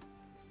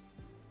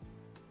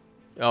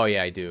 Oh,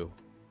 yeah, I do.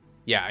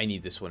 Yeah, I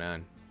need this one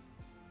on.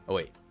 Oh,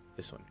 wait,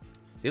 this one.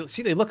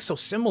 See, they look so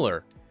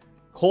similar.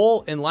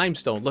 Coal and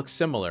limestone look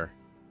similar.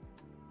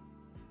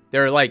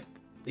 They're like...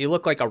 they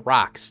look like a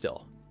rock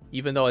still.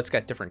 Even though it's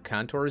got different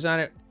contours on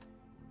it.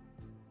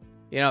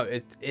 You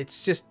know,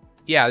 it's just...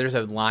 yeah, there's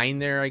a line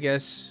there, I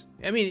guess.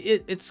 I mean,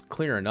 it's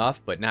clear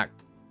enough, but not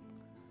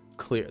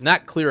clear.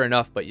 Not clear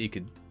enough, but you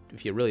could...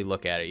 if you really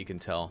look at it, you can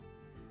tell.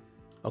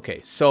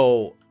 Okay,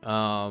 so...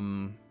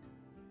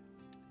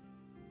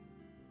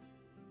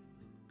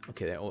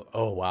 okay, that...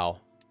 oh,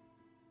 wow.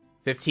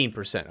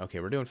 15%. Okay,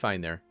 we're doing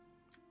fine there.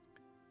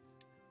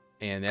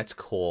 And that's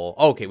coal.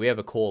 Oh, okay, we have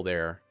a coal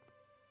there.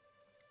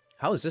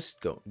 How is this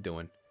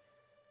doing?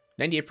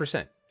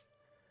 98%.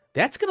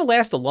 That's going to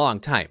last a long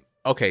time.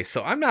 Okay,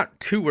 so I'm not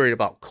too worried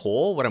about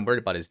coal. What I'm worried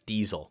about is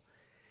diesel.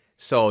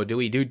 So do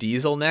we do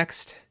diesel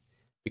next?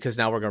 Because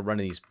now we're going to run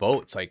these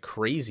boats like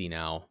crazy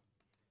now.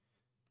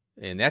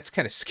 And that's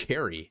kind of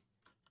scary.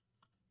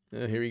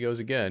 Here he goes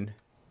again.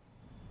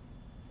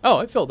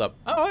 Oh, it filled up.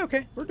 Oh,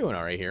 okay. We're doing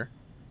all right here.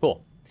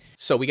 Cool.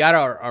 So we got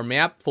our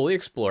map fully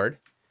explored.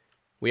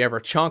 We have our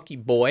chunky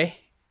boy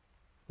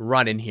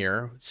running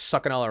here,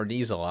 sucking all our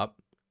diesel up.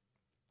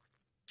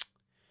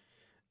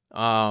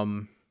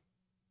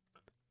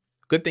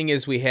 Good thing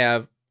is we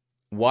have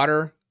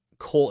water,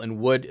 coal, and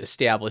wood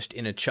established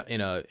in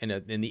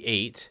the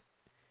 8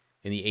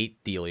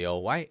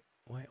 dealio. Why?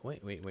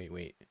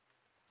 Wait.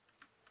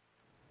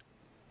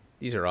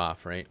 These are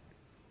off, right?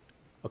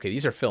 Okay,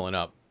 these are filling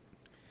up.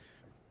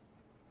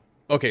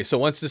 Okay, so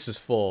once this is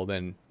full,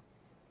 then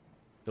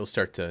they'll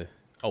start to...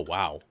 oh,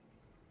 wow.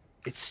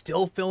 It's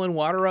still filling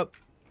water up?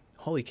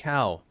 Holy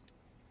cow.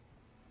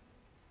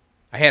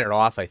 I had it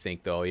off, I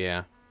think, though,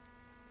 yeah.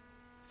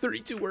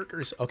 32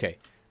 workers. Okay,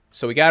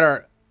 so we got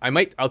our...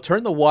 I'll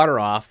turn the water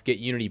off, get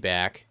Unity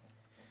back.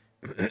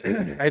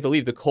 I have to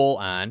leave the coal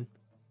on.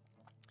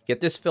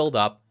 Get this filled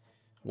up.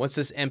 Once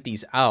this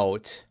empties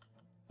out,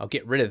 I'll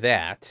get rid of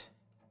that.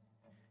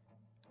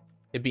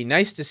 It'd be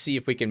nice to see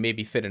if we can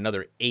maybe fit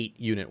another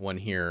 8-unit one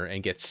here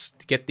and get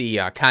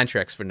the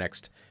contracts for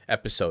next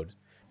episode.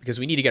 Because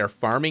we need to get our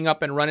farming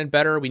up and running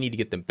better. We need to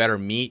get the better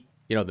meat,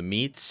 you know, the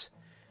meats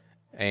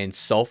and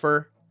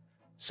sulfur.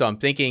 So I'm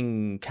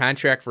thinking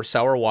contract for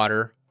sour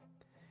water.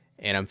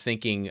 And I'm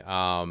thinking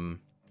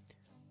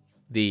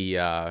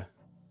the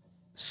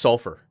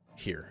sulfur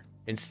here.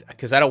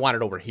 Because I don't want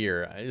it over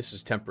here. This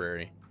is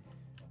temporary.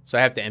 So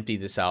I have to empty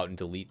this out and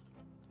delete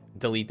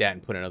that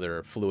and put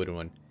another fluid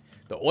one.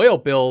 The oil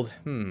build,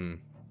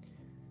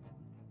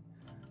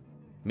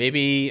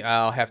 maybe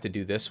I'll have to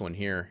do this one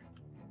here.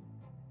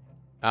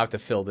 I'll have to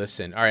fill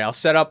this in. All right, I'll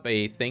set up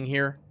a thing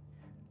here.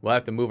 We'll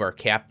have to move our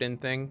captain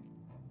thing.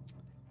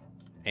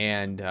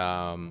 And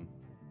I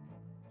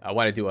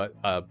want to do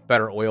a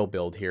better oil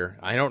build here.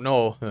 I don't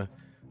know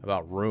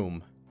about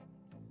room.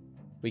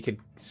 We could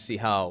see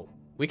how...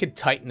 we could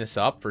tighten this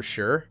up for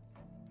sure.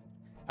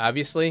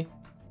 Obviously.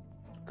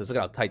 Because look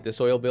how tight this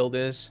oil build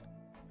is.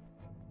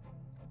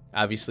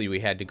 Obviously, we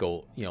had to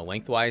go, you know,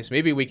 lengthwise.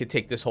 Maybe we could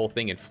take this whole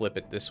thing and flip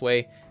it this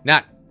way.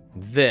 Not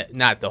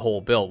the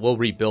whole build. We'll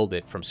rebuild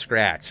it from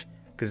scratch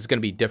because it's going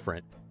to be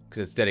different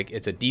because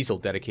it's a diesel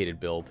dedicated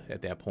build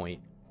at that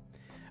point.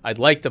 I'd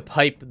like to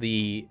pipe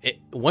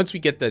once we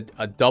get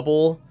a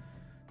double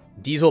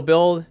diesel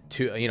build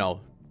to, you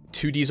know,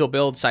 2 diesel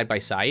builds side by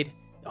side.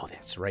 Oh,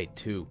 that's right,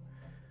 too.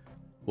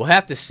 We'll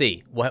have to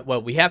see.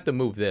 Well, we have to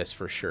move this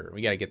for sure.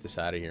 We got to get this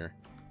out of here.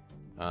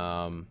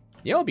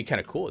 You know, it'd be kind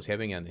of cool is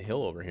having it on the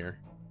hill over here.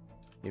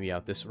 Maybe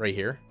out this right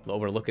here,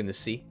 overlooking the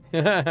sea.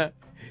 I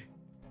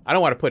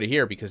don't want to put it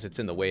here because it's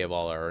in the way of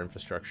all our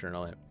infrastructure and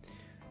all that.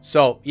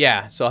 So,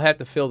 yeah. So I'll have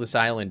to fill this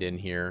island in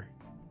here.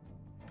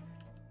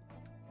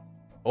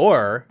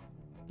 Or,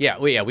 yeah,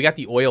 we got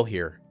the oil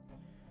here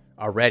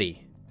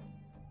already.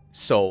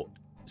 So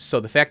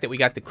the fact that we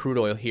got the crude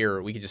oil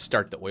here, we could just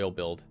start the oil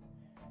build.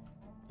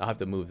 I'll have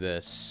to move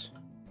this.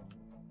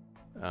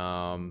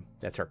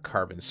 That's our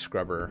carbon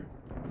scrubber.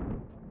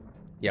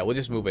 Yeah, we'll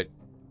just move it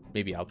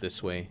maybe out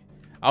this way.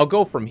 I'll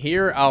go from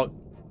here out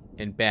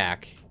and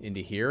back into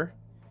here.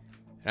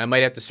 And I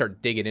might have to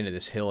start digging into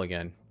this hill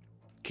again.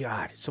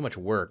 God, so much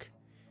work.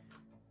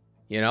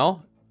 You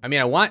know? I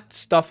mean, I want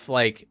stuff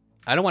like...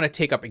 I don't want to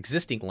take up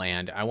existing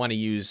land. I want to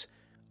use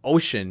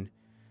ocean,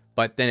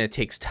 but then it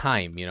takes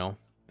time, you know?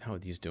 How are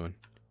these doing?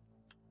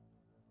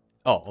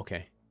 Oh,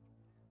 okay.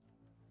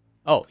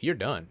 Oh, you're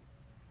done.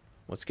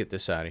 Let's get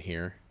this out of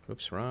here.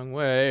 Oops, wrong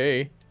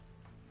way.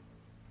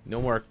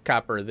 No more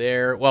copper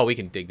there. Well, we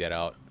can dig that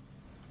out.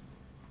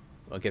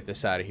 I'll get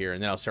this out of here,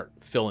 and then I'll start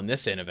filling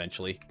this in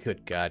eventually.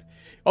 Good God.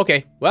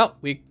 Okay, well,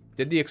 we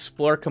did the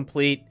Explore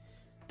complete.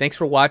 Thanks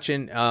for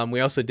watching. We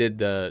also did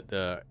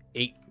the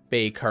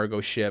 8-bay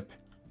cargo ship,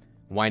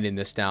 winding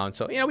this down.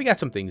 So, you know, we got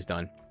some things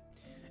done.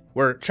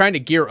 We're trying to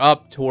gear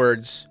up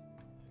towards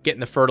getting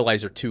the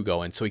fertilizer 2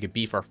 going so we can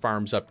beef our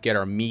farms up, get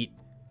our meat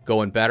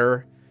going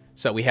better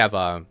so that we have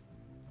a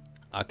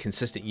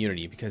consistent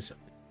unity. Because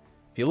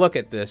if you look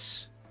at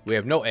this, we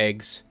have no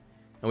eggs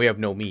and we have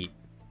no meat.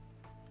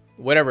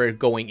 Whatever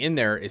going in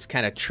there is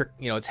kind of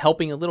you know, it's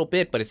helping a little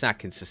bit, but it's not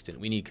consistent.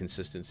 We need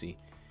consistency.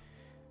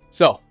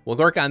 So we'll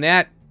work on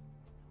that.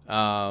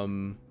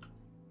 Once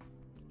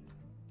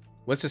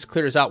this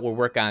clears out, we'll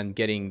work on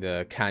getting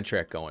the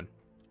contract going.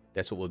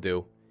 That's what we'll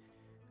do.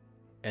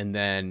 And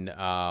then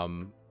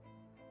I'll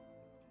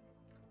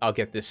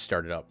get this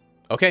started up.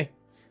 Okay.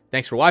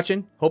 Thanks for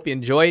watching. Hope you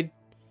enjoyed.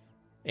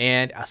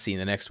 And I'll see you in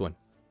the next one.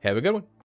 Have a good one.